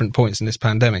at different points in this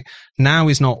pandemic. Now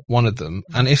is not one of them.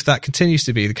 And if that continues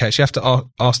to be the case, you have to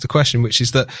ask the question, which is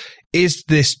that, is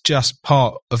this just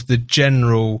part of the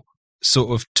general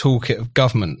sort of toolkit of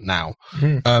government now?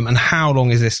 And how long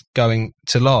is this going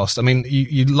to last? I mean,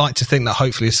 you'd like to think that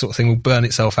hopefully this sort of thing will burn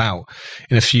itself out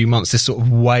in a few months, this sort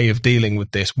of way of dealing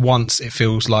with this, once it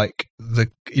feels like the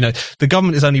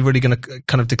government is only really going to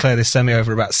kind of declare this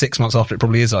semi-over about 6 months after it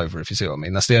probably is over, if you see what I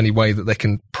mean. That's the only way that they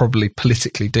can probably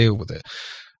politically deal with it.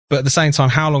 But at the same time,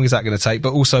 how long is that going to take?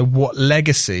 But also, what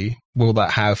legacy will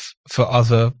that have for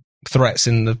other threats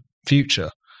in the future?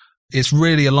 It's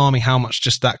really alarming how much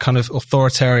just that kind of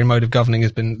authoritarian mode of governing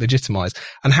has been legitimized,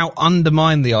 and how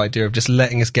undermined the idea of just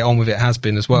letting us get on with it has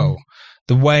been as well.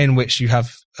 The way in which you have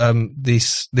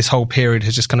this whole period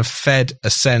has just kind of fed a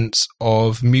sense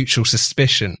of mutual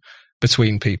suspicion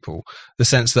between people, the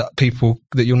sense that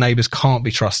your neighbours can't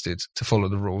be trusted to follow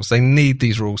the rules. They need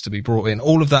these rules to be brought in.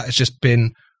 All of that has just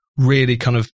been really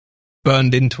kind of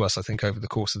burned into us, I think, over the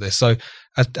course of this. So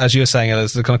as you're saying,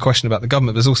 there's the kind of question about the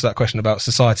government, there's also that question about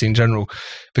society in general,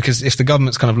 because if the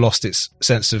government's kind of lost its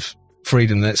sense of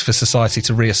freedom, then it's for society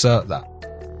to reassert that.